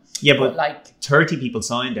that. And, but like 30 people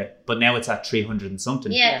signed it, but now it's at 300 and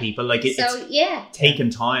something people. Like it's taking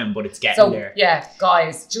time, but it's getting there. Yeah,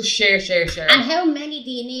 guys, just share. And how many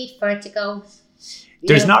do you need for it to go?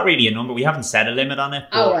 There's not really a number. We haven't set a limit on it.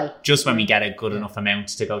 But just when we get a good enough amount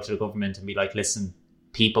to go to the government and be like, listen,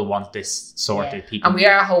 people want this sorted. People, and we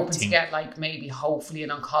are hoping to get like maybe hopefully an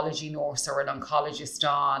oncology nurse or an oncologist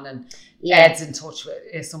on, and Ed's in touch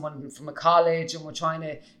with someone from a college, and we're trying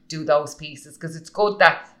to do those pieces, because it's good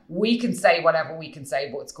that we can say whatever we can say,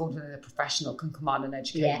 but it's good when a professional can come on and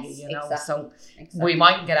educate you, you know. So we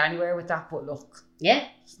mightn't get anywhere with that, but look. Yeah,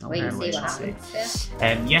 wait and see what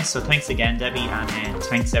happens. So thanks again, Debbie, and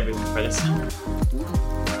thanks everyone for listening.